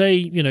 really. Say,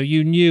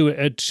 you knew it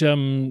had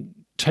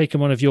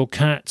taken one of your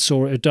cats,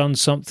 or it had done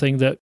something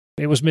that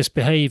it was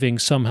misbehaving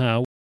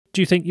somehow.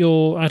 Do you think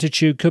your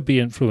attitude could be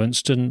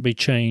influenced and be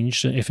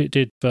changed if it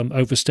did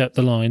overstep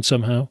the line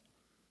somehow?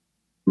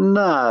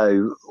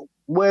 No.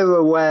 We're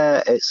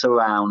aware it's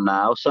around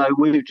now, so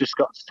we've just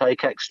got to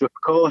take extra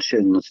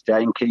precautions.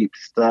 Jane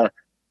keeps the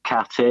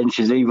cat in.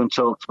 She's even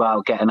talked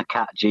about getting a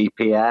cat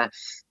GPS.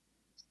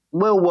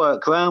 We'll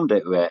work around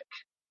it, Rick,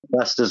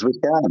 best as we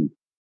can.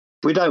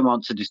 We don't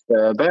want to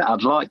disturb it.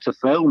 I'd like to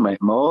film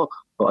it more,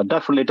 but I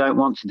definitely don't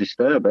want to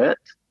disturb it.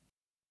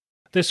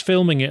 This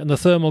filming it and the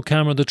thermal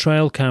camera, the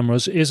trail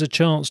cameras, is a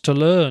chance to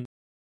learn.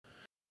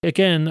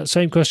 Again,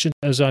 same question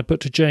as I put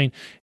to Jane.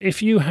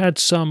 If you had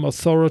some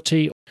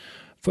authority,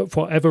 for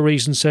whatever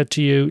reason, said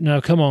to you,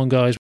 now come on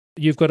guys,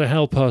 you've got to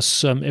help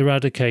us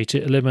eradicate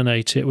it,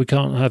 eliminate it, we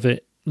can't have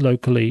it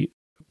locally,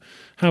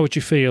 how would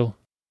you feel?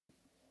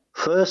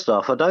 First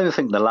off, I don't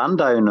think the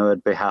landowner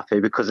would be happy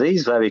because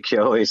he's very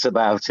curious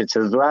about it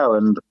as well.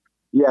 And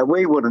yeah,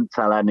 we wouldn't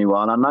tell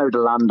anyone. I know the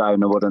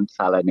landowner wouldn't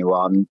tell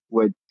anyone.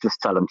 We'd just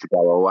tell them to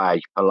go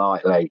away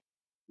politely.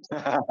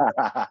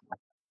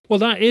 Well,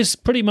 that is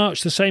pretty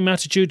much the same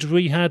attitude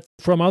we had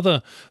from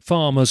other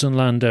farmers and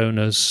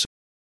landowners.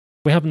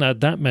 We haven't had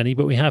that many,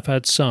 but we have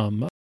had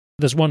some.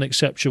 There's one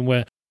exception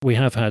where we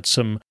have had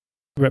some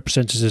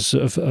representatives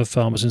of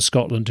farmers in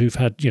Scotland who've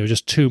had,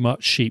 just too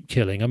much sheep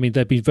killing. I mean,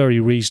 they've been very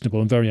reasonable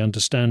and very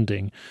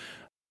understanding.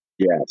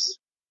 Yes.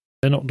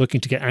 They're not looking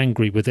to get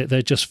angry with it.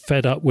 They're just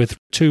fed up with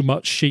too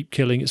much sheep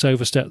killing. It's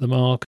overstepped the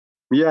mark.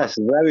 Yes,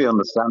 very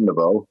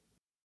understandable.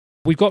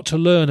 We've got to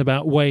learn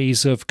about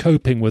ways of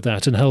coping with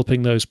that and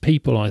helping those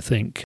people, I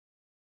think,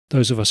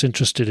 those of us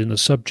interested in the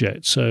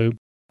subject. So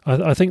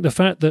I think the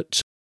fact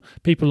that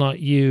people like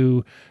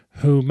you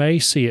who may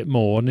see it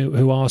more and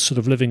who are sort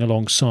of living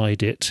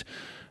alongside it,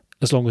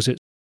 as long as it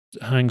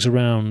hangs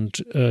around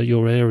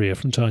your area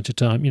from time to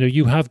time,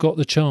 you have got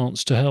the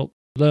chance to help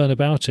learn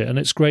about it. And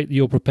it's great that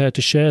you're prepared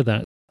to share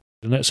that.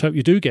 And let's hope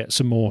you do get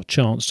some more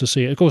chance to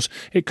see it. Of course,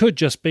 it could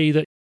just be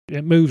that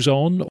it moves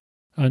on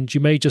and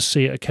you may just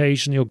see it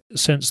occasionally or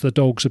sense the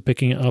dogs are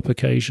picking it up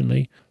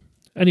occasionally.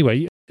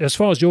 Anyway, as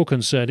far as you're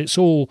concerned, it's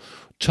all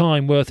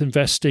time worth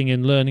investing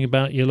in learning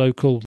about your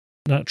local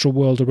natural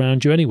world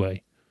around you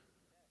anyway.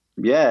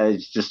 Yeah,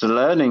 it's just a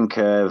learning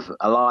curve.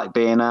 I like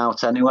being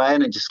out anyway,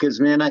 and it just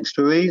gives me an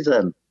extra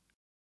reason.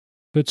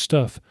 Good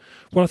stuff.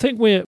 Well, I think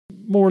we're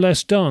more or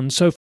less done.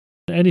 So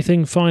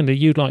anything finally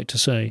you'd like to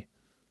say?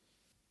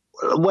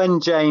 When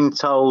Jane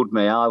told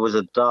me, I was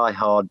a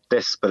die-hard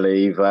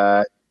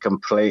disbeliever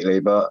completely,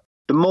 but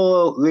the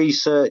more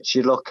research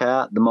you look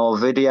at, the more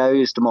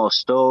videos, the more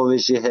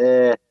stories you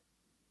hear,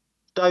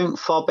 don't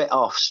fob it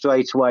off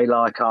straight away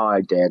like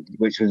I did,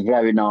 which was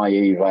very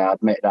naive, I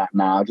admit that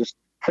now. Just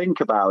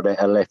think about it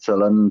a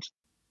little and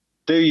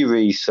do your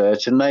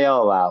research, and they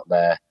are out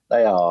there.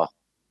 They are.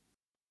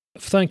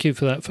 Thank you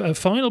for that. A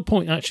final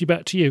point, actually,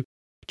 back to you.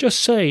 Just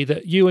say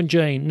that you and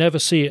Jane never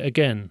see it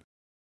again.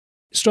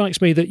 It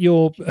strikes me that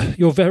you're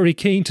very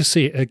keen to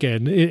see it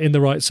again in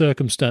the right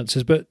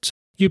circumstances, but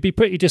you'd be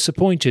pretty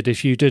disappointed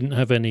if you didn't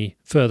have any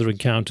further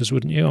encounters,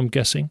 wouldn't you, I'm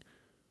guessing?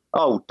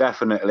 Oh,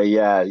 definitely,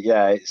 yeah.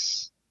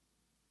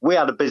 We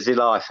had a busy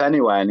life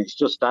anyway, and it's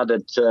just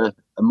added to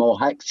a more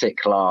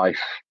hectic life.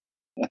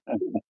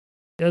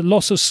 A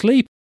loss of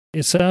sleep,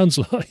 it sounds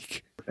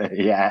like.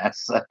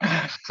 Yes.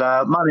 So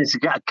I managed to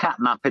get a cat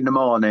nap in the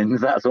mornings.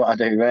 That's what I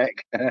do,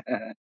 Rick.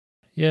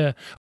 Yeah.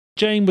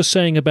 Jane was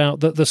saying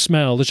about the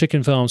smell, the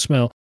chicken farm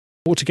smell.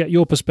 Or to get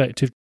your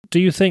perspective, do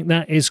you think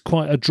that is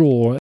quite a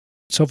draw?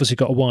 It's obviously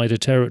got a wider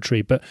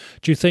territory, but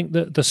do you think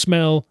that the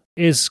smell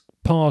is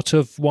part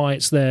of why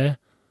it's there?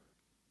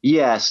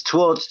 Yes,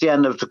 towards the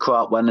end of the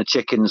crop, when the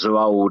chickens are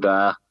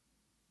older,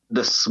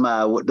 the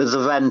smell, there's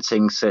a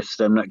venting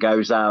system that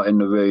goes out in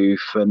the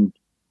roof, and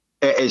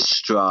it is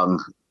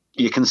strong.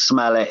 You can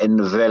smell it in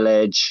the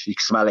village, you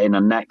can smell it in the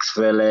next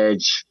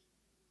village.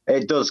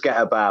 It does get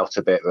about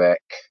a bit,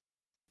 Rick.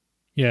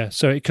 Yeah,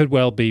 so it could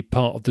well be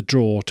part of the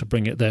draw to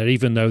bring it there,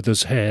 even though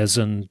there's hares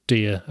and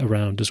deer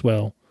around as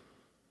well.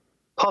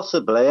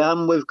 Possibly,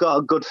 and we've got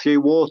a good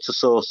few water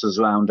sources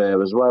around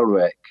here as well,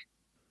 Rick.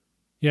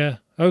 Yeah,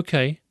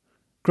 okay.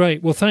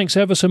 Great. Well, thanks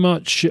ever so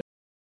much,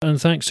 and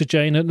thanks to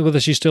Jane. I don't know whether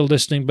she's still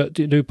listening, but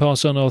do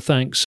pass on our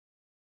thanks.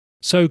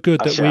 So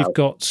good that we've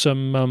got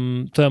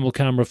some thermal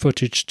camera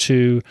footage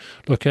to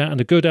look at and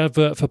a good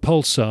advert for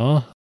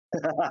Pulsar.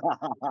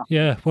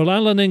 Yeah, well,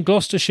 Alan in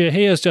Gloucestershire,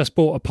 he has just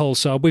bought a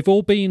Pulsar. We've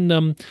all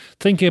been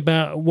thinking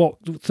about what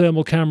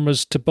thermal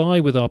cameras to buy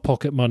with our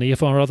pocket money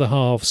if our other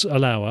halves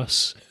allow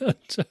us.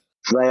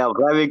 They are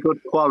very good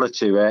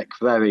quality, Rick,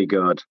 very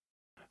good.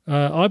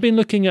 I've been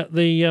looking at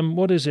the,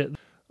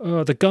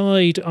 the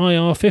Guide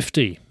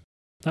IR50.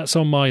 That's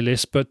on my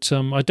list, but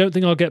I don't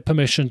think I'll get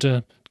permission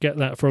to get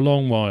that for a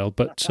long while.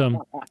 But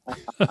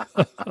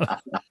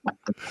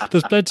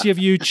there's plenty of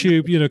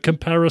YouTube,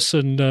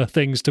 comparison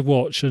things to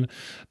watch and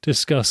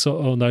discuss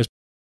on those.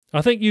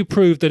 I think you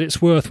proved that it's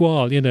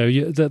worthwhile,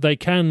 that they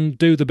can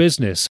do the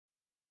business.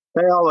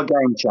 They are a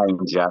game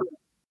changer.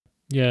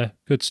 Yeah,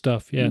 good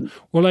stuff, yeah.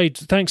 Well, Aid,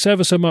 thanks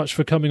ever so much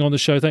for coming on the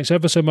show. Thanks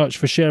ever so much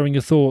for sharing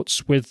your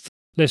thoughts with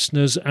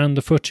listeners and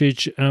the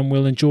footage, and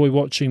we'll enjoy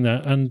watching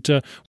that.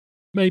 And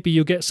maybe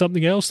you'll get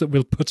something else that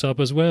we'll put up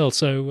as well.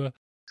 So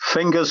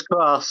fingers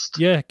crossed.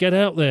 Yeah, get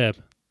out there.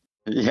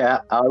 Yeah,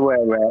 I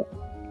will.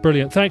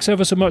 Brilliant. Thanks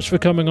ever so much for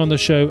coming on the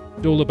show.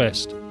 All the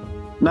best.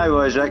 No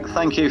worries, Rick.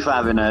 Thank you for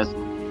having us.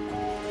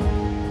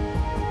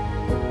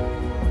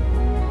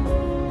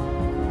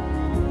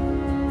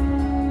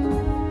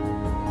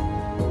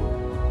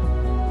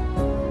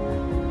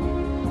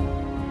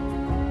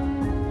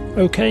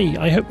 Okay,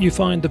 I hope you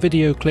find the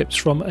video clips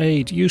from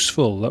Aid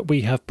useful that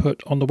we have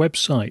put on the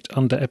website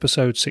under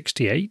episode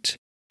 68,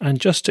 and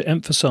just to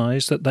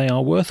emphasise that they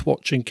are worth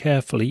watching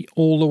carefully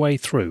all the way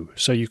through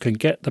so you can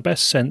get the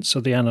best sense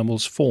of the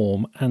animal's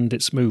form and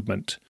its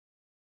movement.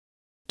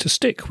 To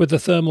stick with the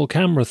thermal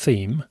camera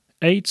theme,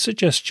 Aid's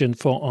suggestion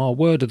for our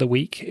word of the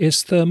week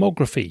is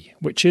thermography,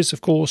 which is of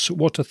course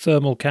what a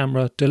thermal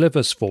camera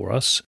delivers for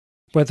us,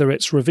 whether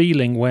it's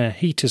revealing where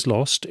heat is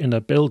lost in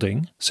a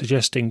building,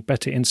 suggesting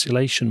better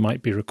insulation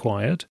might be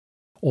required,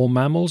 or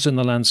mammals in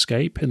the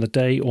landscape in the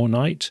day or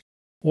night,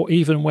 or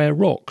even where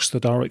rocks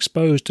that are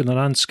exposed in the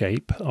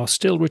landscape are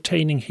still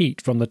retaining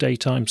heat from the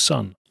daytime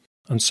sun,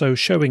 and so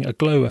showing a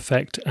glow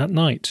effect at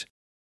night.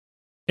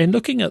 In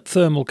looking at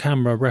thermal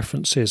camera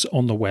references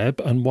on the web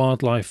and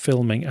wildlife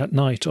filming at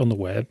night on the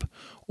web,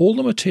 all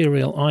the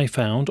material I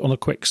found on a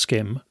quick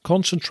skim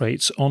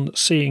concentrates on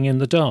seeing in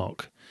the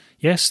dark.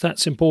 Yes,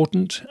 that's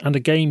important and a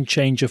game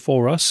changer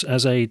for us,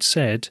 as Aid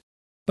said,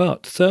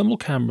 but thermal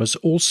cameras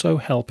also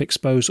help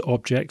expose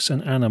objects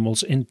and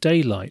animals in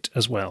daylight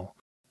as well.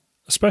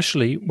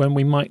 especially when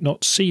we might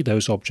not see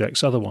those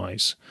objects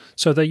otherwise,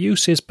 so their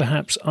use is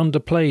perhaps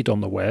underplayed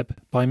on the web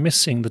by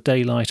missing the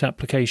daylight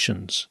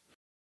applications.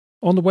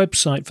 On the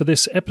website for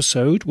this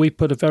episode, we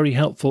put a very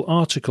helpful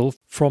article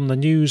from the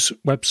news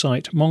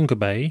website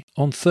Mongabay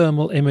on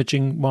thermal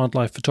imaging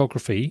wildlife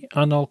photography,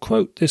 and I'll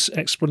quote this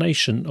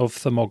explanation of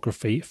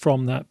thermography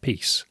from that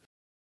piece.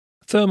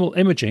 Thermal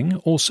imaging,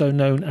 also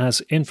known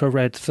as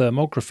infrared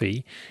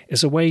thermography,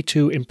 is a way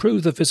to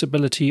improve the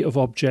visibility of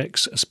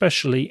objects,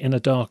 especially in a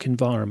dark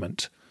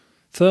environment.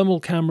 Thermal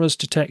cameras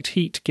detect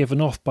heat given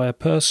off by a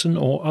person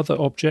or other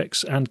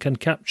objects and can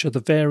capture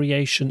the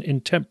variation in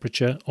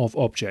temperature of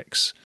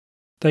objects.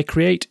 They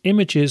create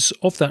images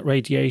of that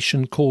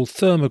radiation called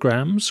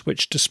thermograms,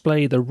 which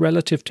display the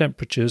relative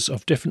temperatures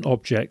of different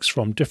objects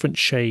from different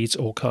shades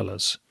or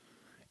colours.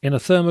 In a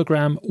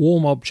thermogram,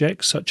 warm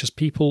objects such as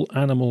people,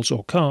 animals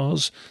or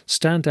cars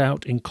stand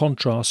out in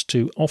contrast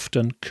to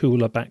often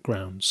cooler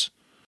backgrounds.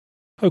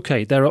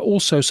 OK, there are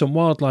also some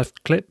wildlife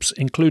clips,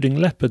 including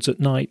leopards at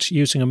night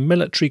using a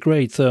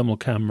military-grade thermal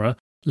camera,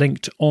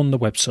 linked on the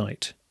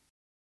website.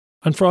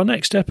 And for our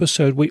next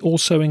episode, we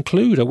also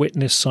include a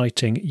witness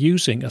sighting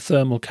using a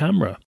thermal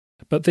camera.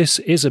 But this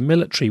is a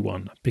military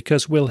one,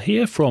 because we'll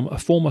hear from a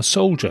former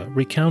soldier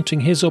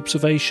recounting his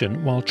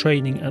observation while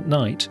training at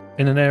night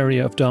in an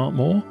area of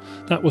Dartmoor.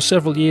 That was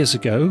several years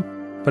ago,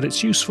 but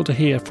it's useful to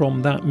hear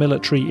from that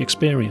military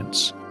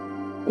experience.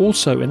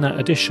 Also in that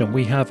edition,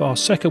 we have our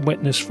second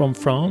witness from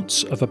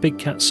France of a big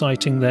cat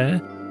sighting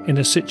there, in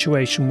a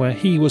situation where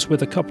he was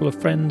with a couple of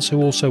friends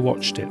who also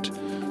watched it.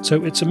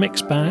 So it's a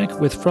mixed bag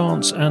with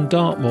France and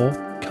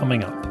Dartmoor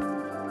coming up.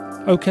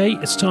 OK,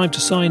 it's time to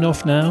sign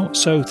off now,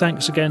 so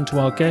thanks again to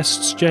our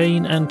guests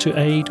Jane and to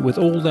Aid with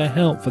all their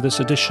help for this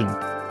edition,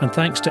 and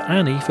thanks to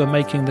Annie for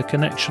making the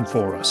connection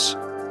for us.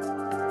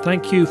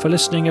 Thank you for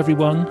listening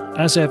everyone.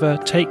 As ever,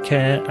 take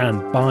care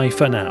and bye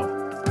for now.